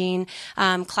hygiene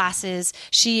classes.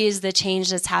 She is the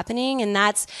change that's happening, and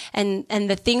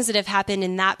the things that have happened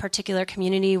in that particular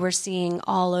community we're seeing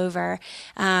all over.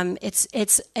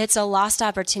 It's a lost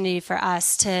opportunity for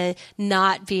us to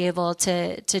not be able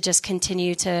to just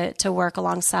continue to work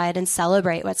alongside and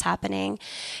celebrate what's happening.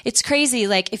 It's crazy.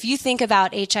 Like, if you think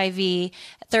about HIV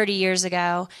 30 years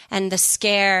ago and the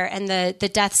scare and the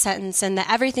death sentence and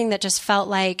everything that just felt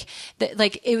like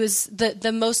it was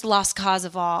the most lost cause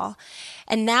of all.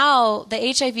 And now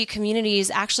the HIV community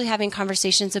is actually having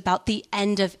conversations about the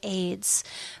end of AIDS.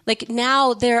 Like,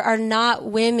 now there are not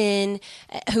women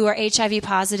who are HIV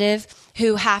positive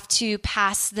who have to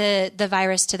pass the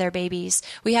virus to their babies.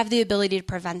 We have the ability to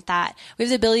prevent that. We have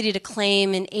the ability to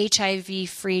claim an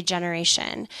HIV-free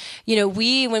generation.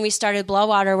 When we started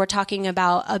Bloodwater, we're talking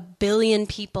about 1 billion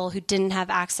people who didn't have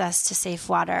access to safe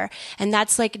water. And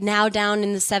that's like now down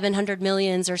in the 700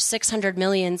 millions or 600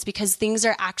 millions because things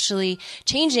are actually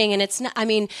changing. And it's not,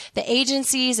 the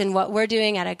agencies and what we're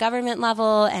doing at a government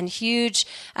level and huge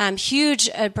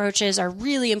approaches are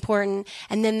really important.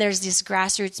 And then there's these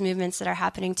grassroots movements that are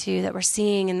happening too that we're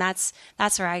seeing, and that's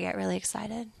where I get really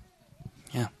excited.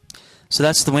 Yeah. So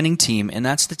that's the winning team, and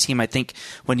that's the team I think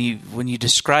when you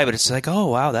describe it, it's like, oh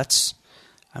wow,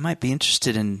 I might be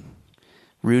interested in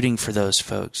rooting for those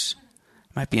folks.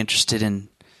 I might be interested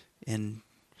in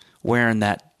wearing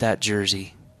that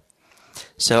jersey.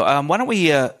 So why don't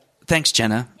we thanks,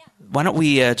 Jena. Why don't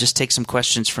we just take some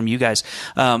questions from you guys?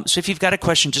 So if you've got a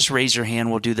question, just raise your hand.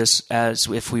 We'll do this as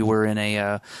if we were in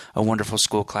a wonderful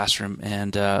school classroom,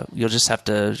 and you'll just have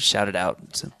to shout it out.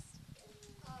 So.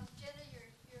 Jena,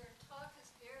 your talk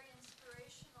is very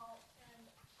inspirational, and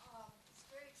it's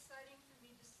very exciting for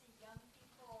me to see young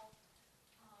people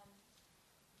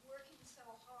working so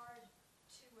hard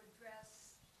to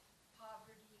address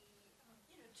poverty,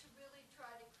 to really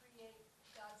try to create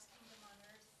God's kingdom on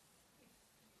earth.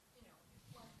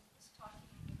 One is talking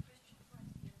in a Christian point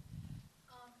of view.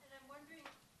 And I'm wondering,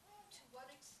 to what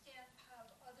extent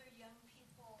have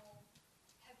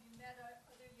you met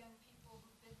other young people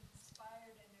who've been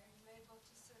inspired, and are you able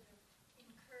to sort of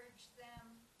encourage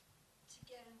them to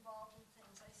get involved in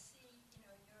things? I see,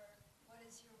 what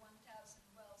is your 1,000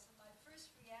 wells? And my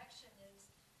first reaction is,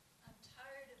 I'm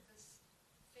tired of this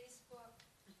Facebook,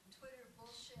 Twitter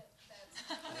bullshit that's,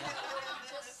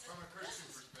 just... From a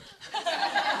Christian perspective.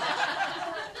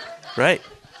 Right.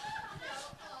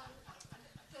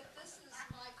 That this is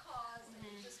my cause, and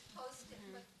you just post it.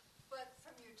 But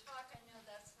from your talk, I know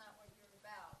that's not what you're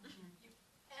about.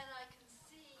 And I can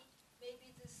see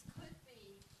maybe this could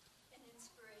be an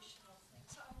inspirational thing.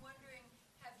 So I'm wondering,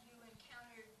 have you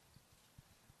encountered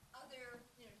other,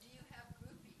 do you have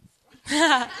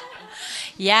groupies?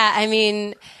 Yeah,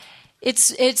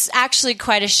 it's actually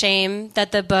quite a shame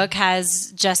that the book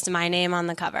has just my name on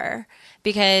the cover,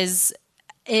 because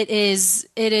it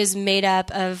is made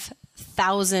up of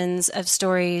thousands of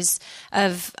stories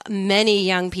of many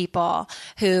young people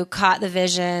who caught the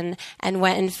vision and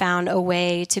went and found a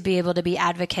way to be able to be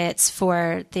advocates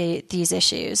for these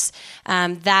issues.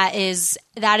 That is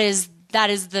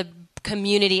the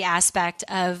community aspect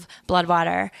of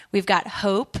Bloodwater. We've got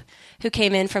Hope, who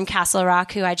came in from Castle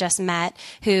Rock, who I just met,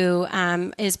 who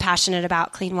is passionate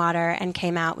about clean water and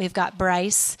came out. We've got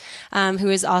Bryce, who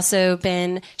has also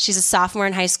she's a sophomore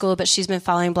in high school, but she's been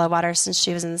following Bloodwater since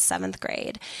she was in the 7th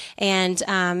grade.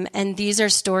 And these are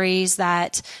stories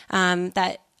that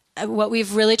what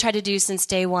we've really tried to do since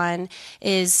day one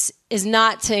is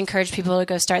not to encourage people to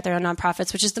go start their own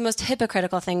nonprofits, which is the most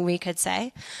hypocritical thing we could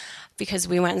say, because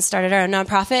we went and started our own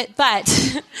nonprofit.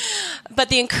 But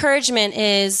the encouragement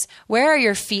is, where are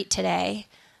your feet today?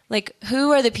 Like,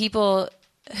 who are the people?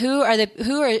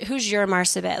 Who's your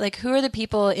Marsabit? Like, who are the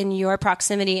people in your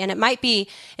proximity? And it might be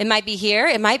here.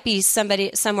 It might be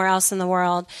somebody somewhere else in the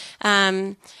world.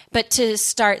 But to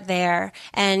start there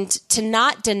and to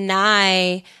not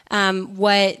deny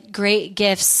what great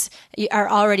gifts are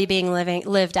already being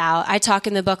lived out. I talk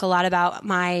in the book a lot about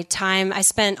my time. I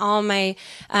spent all my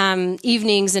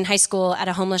evenings in high school at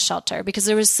a homeless shelter because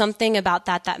there was something about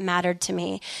that mattered to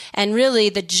me. And really,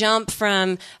 the jump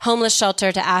from homeless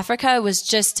shelter to Africa was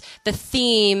just the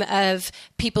theme of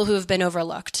people who have been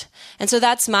overlooked. And so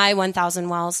that's my 1,000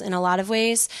 wells in a lot of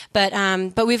ways. But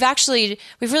we've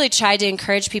really tried to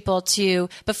encourage people to,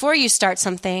 before you start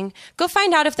something, go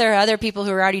find out if there are other people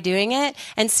who are already doing it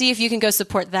and see if you can go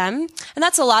support them. And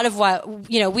that's a lot of what,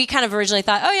 we kind of originally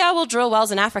thought, oh yeah, we'll drill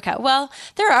wells in Africa. Well,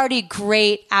 there are already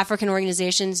great African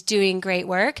organizations doing great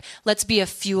work. Let's be a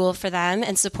fuel for them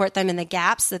and support them in the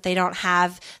gaps that they don't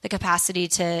have the capacity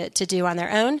to do on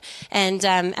their own. And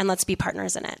let's be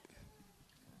partners in it.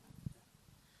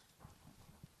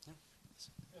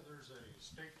 There's a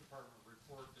State Department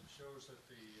report that shows that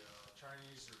the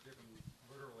Chinese are giving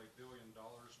literally $1 billion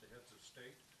to heads of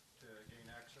state to gain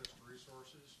access to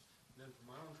resources. And then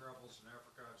from my own travels in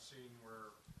Africa, I've seen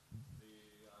where the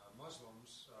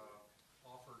Muslims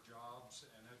offer jobs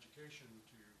and education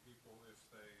to people if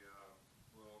they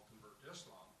will convert to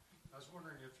Islam. I was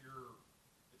wondering if you've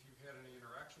had any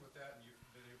interaction with that and you've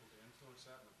been able to influence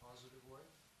that in a positive way?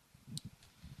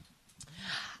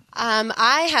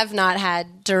 I have not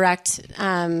had direct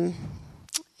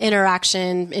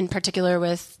interaction in particular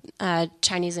with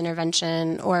Chinese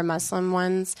intervention or Muslim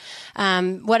ones.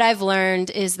 What I've learned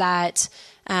is that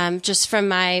just from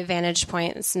my vantage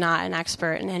point, it's not an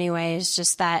expert in any way. It's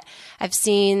just that I've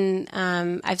seen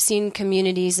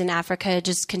communities in Africa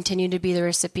just continue to be the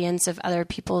recipients of other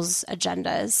people's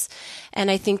agendas, and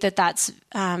I think that that's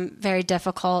very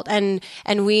difficult. And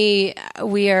we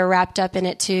are wrapped up in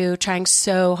it too, trying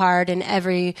so hard in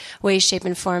every way, shape,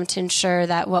 and form to ensure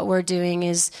that what we're doing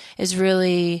is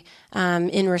really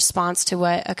in response to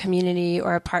what a community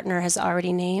or a partner has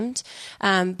already named.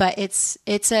 But it's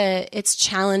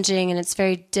challenging and it's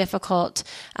very difficult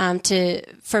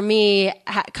for me,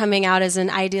 coming out as an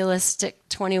idealistic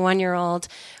 21-year-old,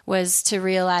 was to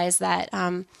realize that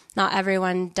not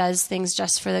everyone does things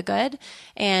just for the good,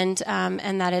 and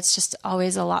that it's just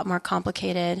always a lot more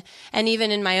complicated. And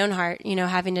even in my own heart,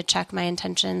 having to check my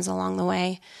intentions along the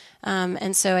way.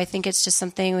 And so I think it's just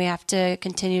something we have to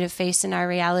continue to face in our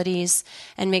realities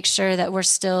and make sure that we're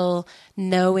still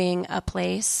knowing a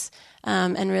place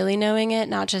and really knowing it,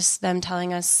 not just them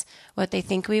telling us what they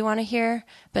think we want to hear,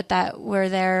 but that we're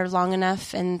there long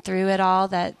enough and through it all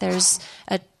that there's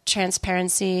a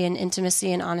transparency and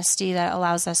intimacy and honesty that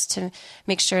allows us to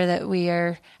make sure that we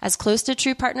are as close to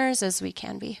true partners as we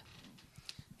can be.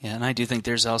 Yeah, and I do think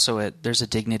there's also there's a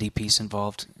dignity piece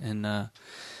involved in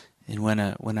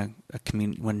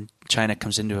when China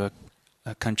comes into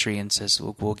a country and says,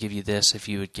 we'll give you this if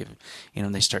you would give,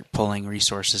 and they start pulling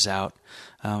resources out.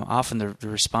 Often the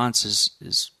response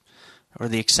is or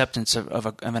the acceptance of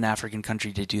an African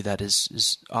country to do that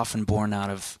is often born out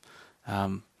of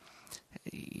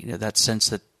that sense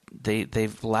that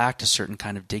they've lacked a certain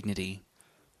kind of dignity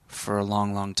for a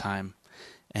long, long time,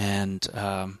 and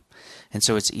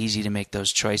so it's easy to make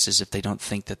those choices if they don't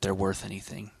think that they're worth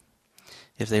anything.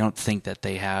 If they don't think that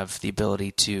they have the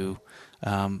ability to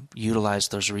utilize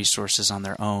those resources on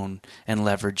their own and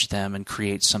leverage them and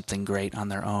create something great on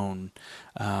their own.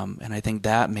 And I think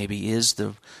that maybe is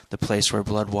the place where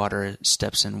Bloodwater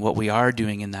steps in. What we are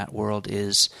doing in that world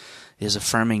is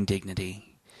affirming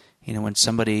dignity. When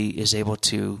somebody is able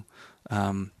to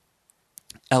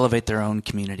elevate their own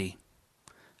community,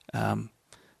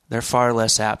 they're far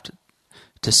less apt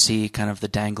to see kind of the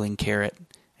dangling carrot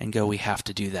and go, we have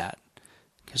to do that.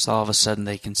 Because all of a sudden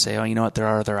they can say, oh, you know what, there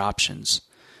are other options.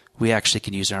 We actually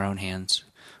can use our own hands.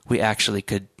 We actually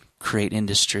could create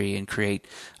industry and create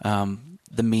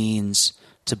the means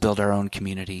to build our own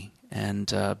community and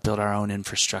build our own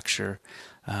infrastructure.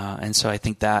 And so I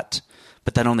think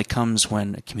but that only comes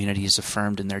when a community is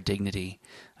affirmed in their dignity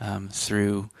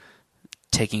through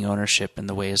taking ownership in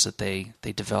the ways that they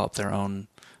develop their own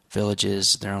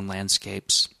villages, their own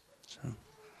landscapes.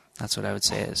 That's what I would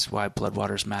say is why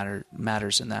Bloodwaters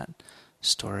matters in that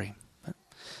story. But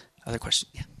other question?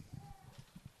 Yeah.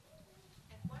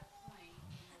 At what point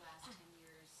in the last 10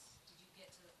 years did you get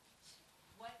to,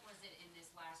 what was it in this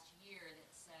last year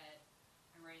that said,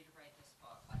 I'm ready to write this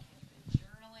book? Like, have you been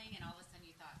journaling and all of a sudden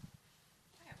you thought,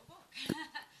 I have a book?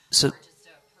 So, or just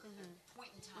a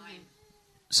point in time?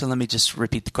 So let me just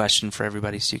repeat the question for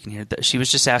everybody so you can hear that. She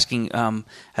was just asking,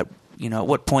 at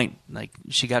what point, like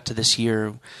she got to this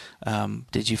year,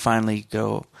 did you finally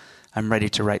go, I'm ready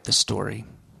to write the story,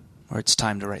 or it's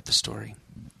time to write the story?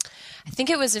 I think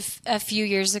it was a few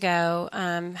years ago,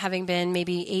 having been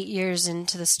maybe 8 years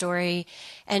into the story,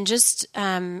 and just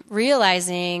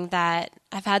realizing that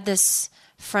I've had this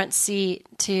front seat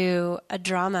to a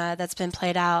drama that's been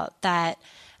played out that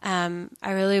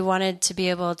I really wanted to be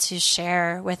able to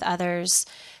share with others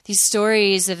these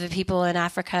stories of the people in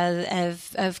Africa,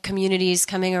 of communities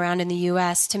coming around in the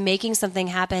U.S. to making something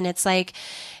happen. It's like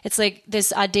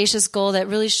this audacious goal that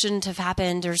really shouldn't have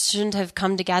happened or shouldn't have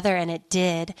come together, and it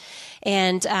did.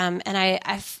 And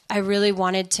I really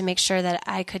wanted to make sure that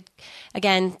I could,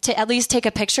 again, to at least take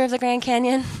a picture of the Grand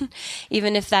Canyon,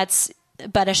 even if that's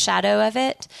but a shadow of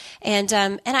it. And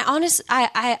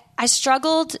I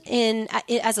struggled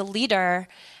as a leader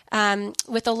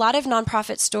with a lot of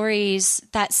nonprofit stories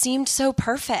that seemed so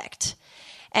perfect.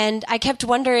 And I kept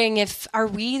wondering are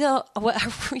we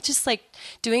just like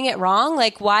doing it wrong?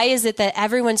 Like, why is it that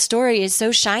everyone's story is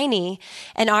so shiny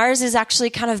and ours is actually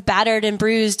kind of battered and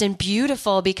bruised and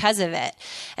beautiful because of it?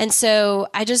 And so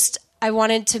I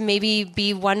wanted to maybe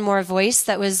be one more voice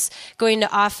that was going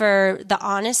to offer the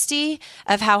honesty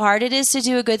of how hard it is to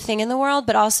do a good thing in the world,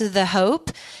 but also the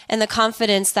hope and the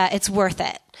confidence that it's worth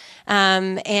it.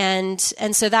 And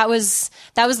so that was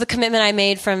the commitment I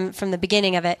made from the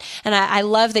beginning of it. And I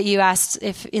love that you asked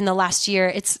if in the last year.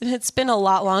 It's been a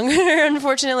lot longer,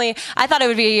 unfortunately. I thought it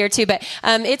would be a year too, but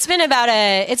it's been about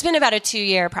a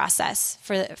 2-year process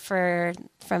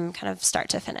from kind of start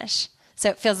to finish. So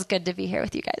it feels good to be here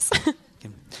with you guys.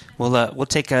 We'll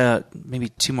take maybe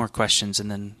 2 more questions,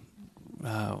 and then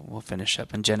we'll finish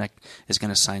up. And Jena is going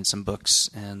to sign some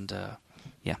books, and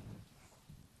yeah.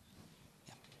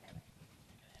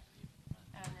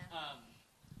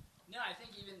 No, I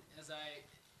think even as I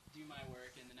do my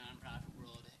work in the nonprofit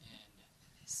world and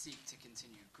seek to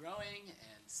continue growing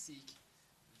and seek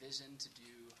vision to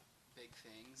do big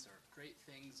things or great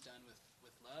things done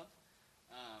with love,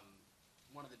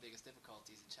 one of the biggest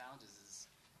difficulties and challenges is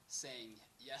saying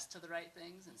yes to the right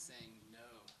things and saying no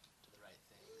to the right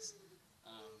things.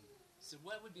 So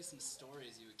what would be some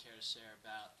stories you would care to share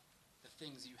about the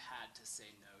things you had to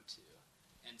say no to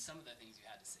and some of the things you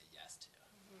had to say yes to?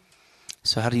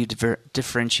 So how do you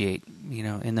differentiate,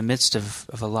 in the midst of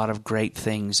a lot of great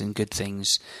things and good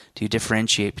things, do you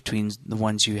differentiate between the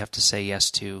ones you have to say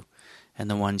yes to and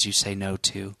the ones you say no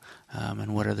to?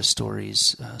 And what are the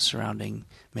stories surrounding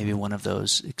maybe one of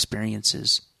those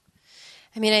experiences?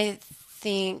 I mean, I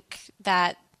think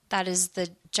that is the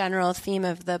general theme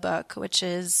of the book, which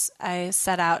is I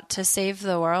set out to save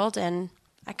the world, and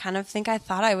I kind of think I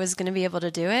thought I was going to be able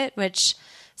to do it, which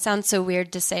sounds so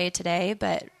weird to say today,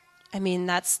 but I mean,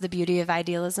 that's the beauty of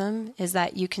idealism, is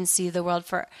that you can see the world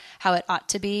for how it ought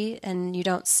to be, and you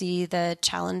don't see the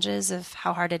challenges of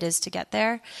how hard it is to get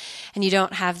there. And you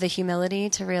don't have the humility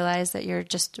to realize that you're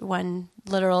just one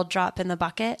literal drop in the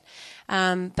bucket.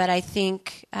 But I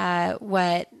think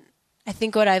what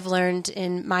I've learned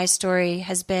in my story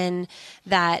has been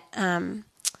that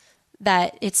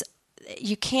it's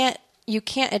you can't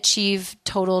achieve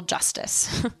total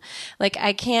justice. Like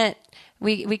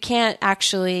we can't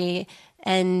actually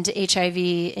end HIV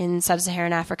in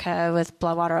sub-Saharan Africa with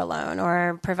blood water alone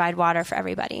or provide water for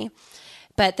everybody.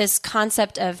 But this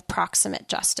concept of proximate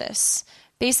justice,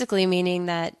 basically meaning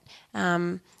that,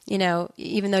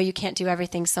 even though you can't do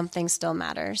everything, something still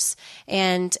matters.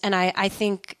 And I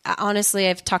think, honestly,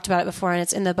 I've talked about it before and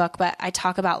it's in the book, but I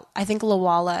think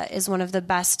Lawala is one of the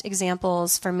best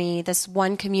examples for me, this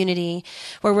one community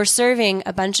where we're serving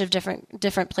a bunch of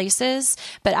different places,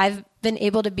 but I've been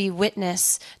able to be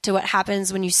witness to what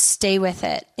happens when you stay with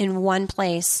it in one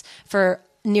place for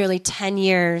nearly 10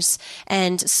 years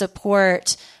and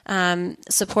support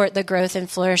the growth and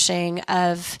flourishing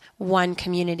of one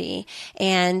community.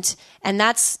 And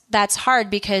that's hard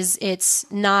because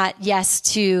it's not yes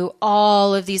to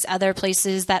all of these other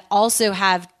places that also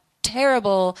have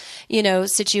terrible,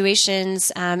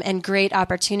 situations, and great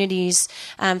opportunities,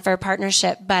 for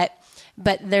partnership. But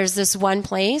there's this one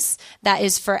place that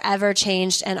is forever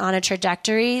changed and on a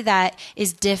trajectory that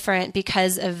is different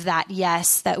because of that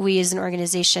yes that we as an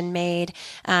organization made,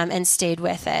 and stayed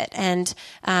with it. And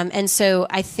so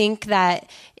I think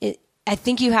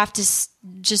you have to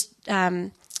just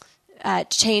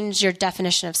change your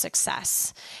definition of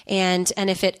success. And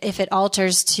if it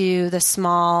alters to the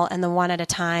small and the one at a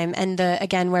time, and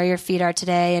again where your feet are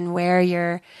today and where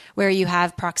you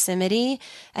have proximity,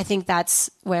 I think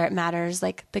that's where it matters.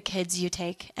 Like the kids you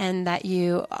take and that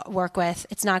you work with,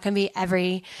 it's not going to be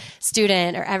every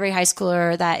student or every high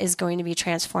schooler that is going to be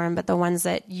transformed, but the ones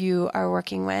that you are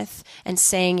working with and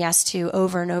saying yes to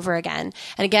over and over again.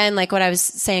 And again, like what I was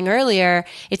saying earlier,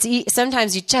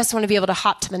 sometimes you just want to be able to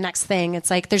hop to the next thing. It's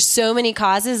like, there's so many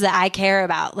causes that I care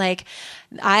about. Like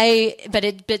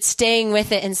but staying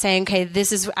with it and saying, okay,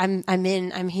 this is,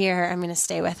 I'm here, I'm going to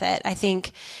stay with it. I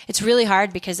think it's really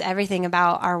hard because everything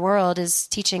about our world is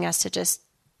teaching us to just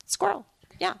squirrel.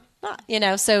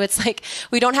 Yeah. So it's like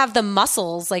we don't have the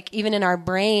muscles, like even in our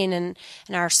brain and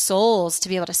our souls, to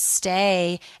be able to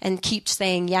stay and keep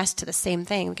saying yes to the same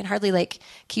thing. We can hardly like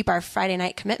keep our Friday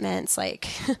night commitments. Like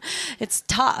it's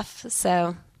tough.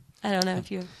 So I don't know if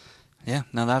you. Yeah,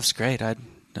 no, that was great. I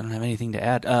don't have anything to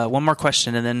add. One more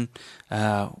question, and then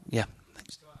yeah.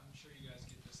 So I'm sure you guys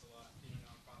get this a lot being a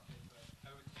nonprofit, but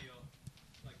I would feel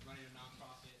like running a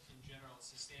nonprofit in general,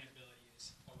 sustainability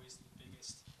is always the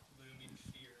biggest looming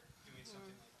fear doing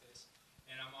something like this.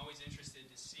 And I'm always interested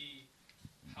to see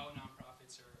how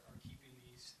nonprofits are keeping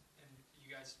these, and you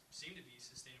guys seem to be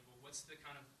sustainable. What's the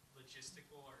kind of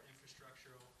logistical or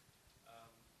infrastructural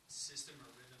system or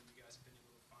rhythm you guys have been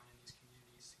able to find in these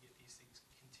communities to get these things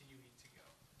continuing to go?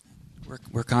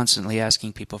 We're constantly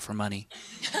asking people for money,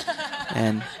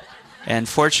 and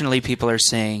fortunately, people are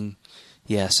saying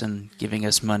yes and giving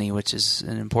us money, which is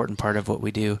an important part of what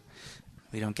we do.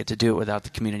 We don't get to do it without the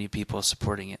community people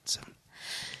supporting it.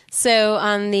 So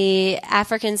on the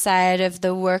African side of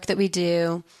the work that we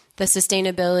do, the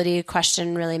sustainability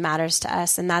question really matters to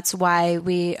us, and that's why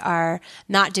we are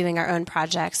not doing our own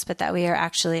projects, but that we are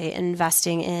actually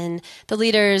investing in the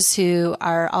leaders who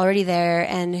are already there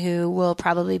and who will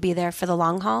probably be there for the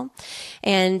long haul.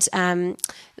 And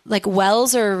like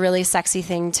wells are a really sexy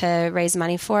thing to raise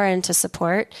money for and to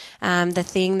support. The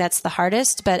thing that's the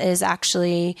hardest, but is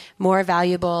actually more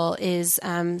valuable, is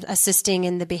assisting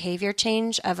in the behavior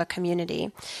change of a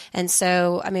community. And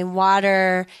so, I mean,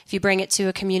 water, if you bring it to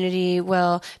a community,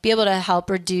 will be able to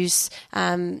help reduce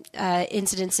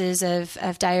incidences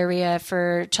of diarrhea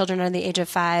for children under the age of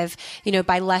 5,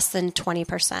 by less than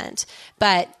 20%.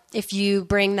 But if you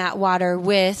bring that water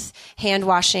with hand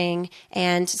washing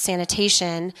and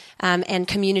sanitation and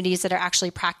communities that are actually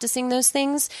practicing those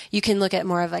things, you can look at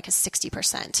more of like a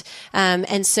 60%.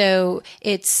 And so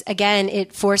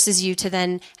it forces you to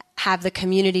then have the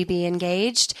community be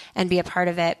engaged and be a part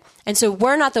of it. And so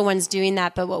we're not the ones doing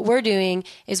that, but what we're doing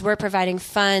is we're providing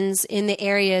funds in the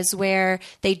areas where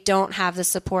they don't have the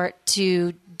support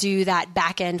to do that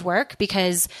back end work,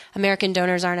 because American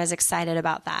donors aren't as excited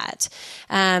about that.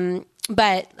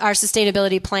 But our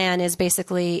sustainability plan is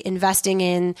basically investing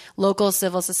in local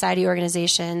civil society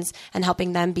organizations and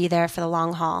helping them be there for the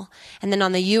long haul. And then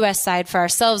on the U.S. side, for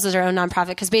ourselves as our own nonprofit,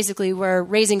 because basically we're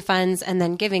raising funds and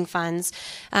then giving funds.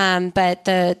 But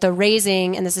the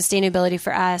raising and the sustainability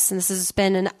for us, and this has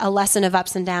been a lesson of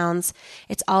ups and downs,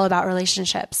 it's all about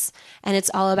relationships. And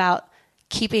it's all about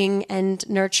keeping and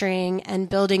nurturing and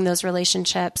building those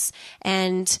relationships.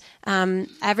 And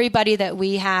everybody that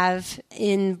we have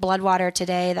in Bloodwater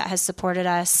today that has supported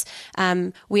us,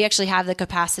 we actually have the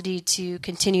capacity to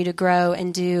continue to grow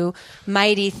and do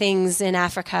mighty things in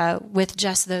Africa with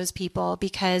just those people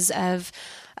because of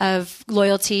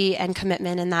loyalty and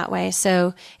commitment in that way.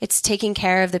 So it's taking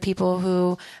care of the people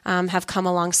who have come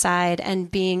alongside and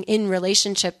being in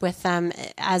relationship with them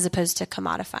as opposed to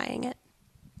commodifying it.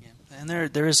 And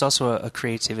there is also a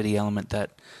creativity element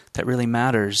that really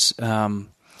matters. One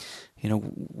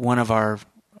of our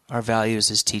values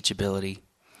is teachability.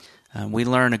 We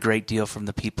learn a great deal from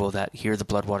the people that hear the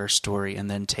Bloodwater story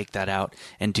and then take that out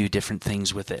and do different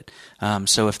things with it.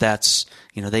 So if that's,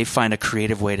 they find a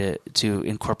creative way to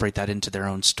incorporate that into their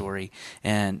own story,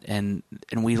 and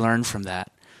we learn from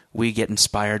that. We get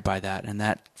inspired by that, and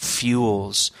that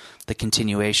fuels the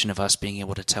continuation of us being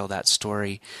able to tell that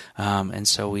story. And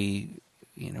so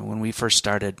when we first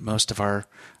started, most of our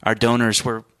donors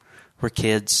were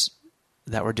kids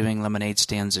that were doing lemonade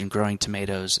stands and growing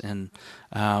tomatoes. And,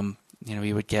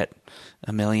 we would get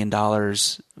 $1 million,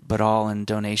 but all in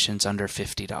donations under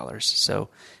 $50. So it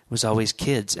was always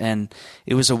kids. And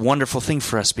it was a wonderful thing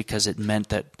for us because it meant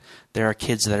that there are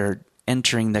kids that are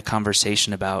entering the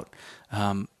conversation about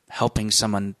helping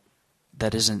someone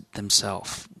that isn't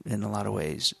themselves in a lot of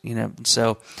ways,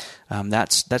 So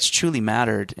that's truly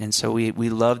mattered, and so we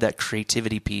love that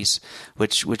creativity piece,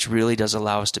 which really does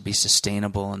allow us to be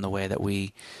sustainable in the way that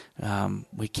we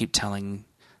keep telling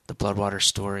the Bloodwater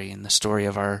story and the story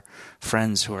of our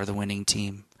friends who are the winning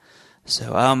team.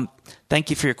 So thank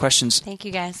you for your questions. Thank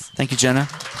you, guys. Thank you, Jena.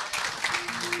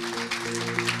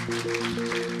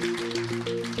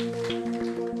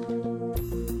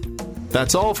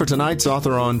 That's all for tonight's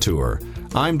Author on Tour.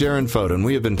 I'm Darren Fote, and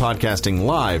we have been podcasting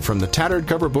live from the Tattered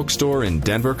Cover Bookstore in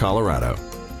Denver, Colorado.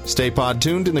 Stay pod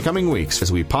tuned in the coming weeks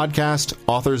as we podcast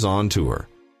Authors on Tour.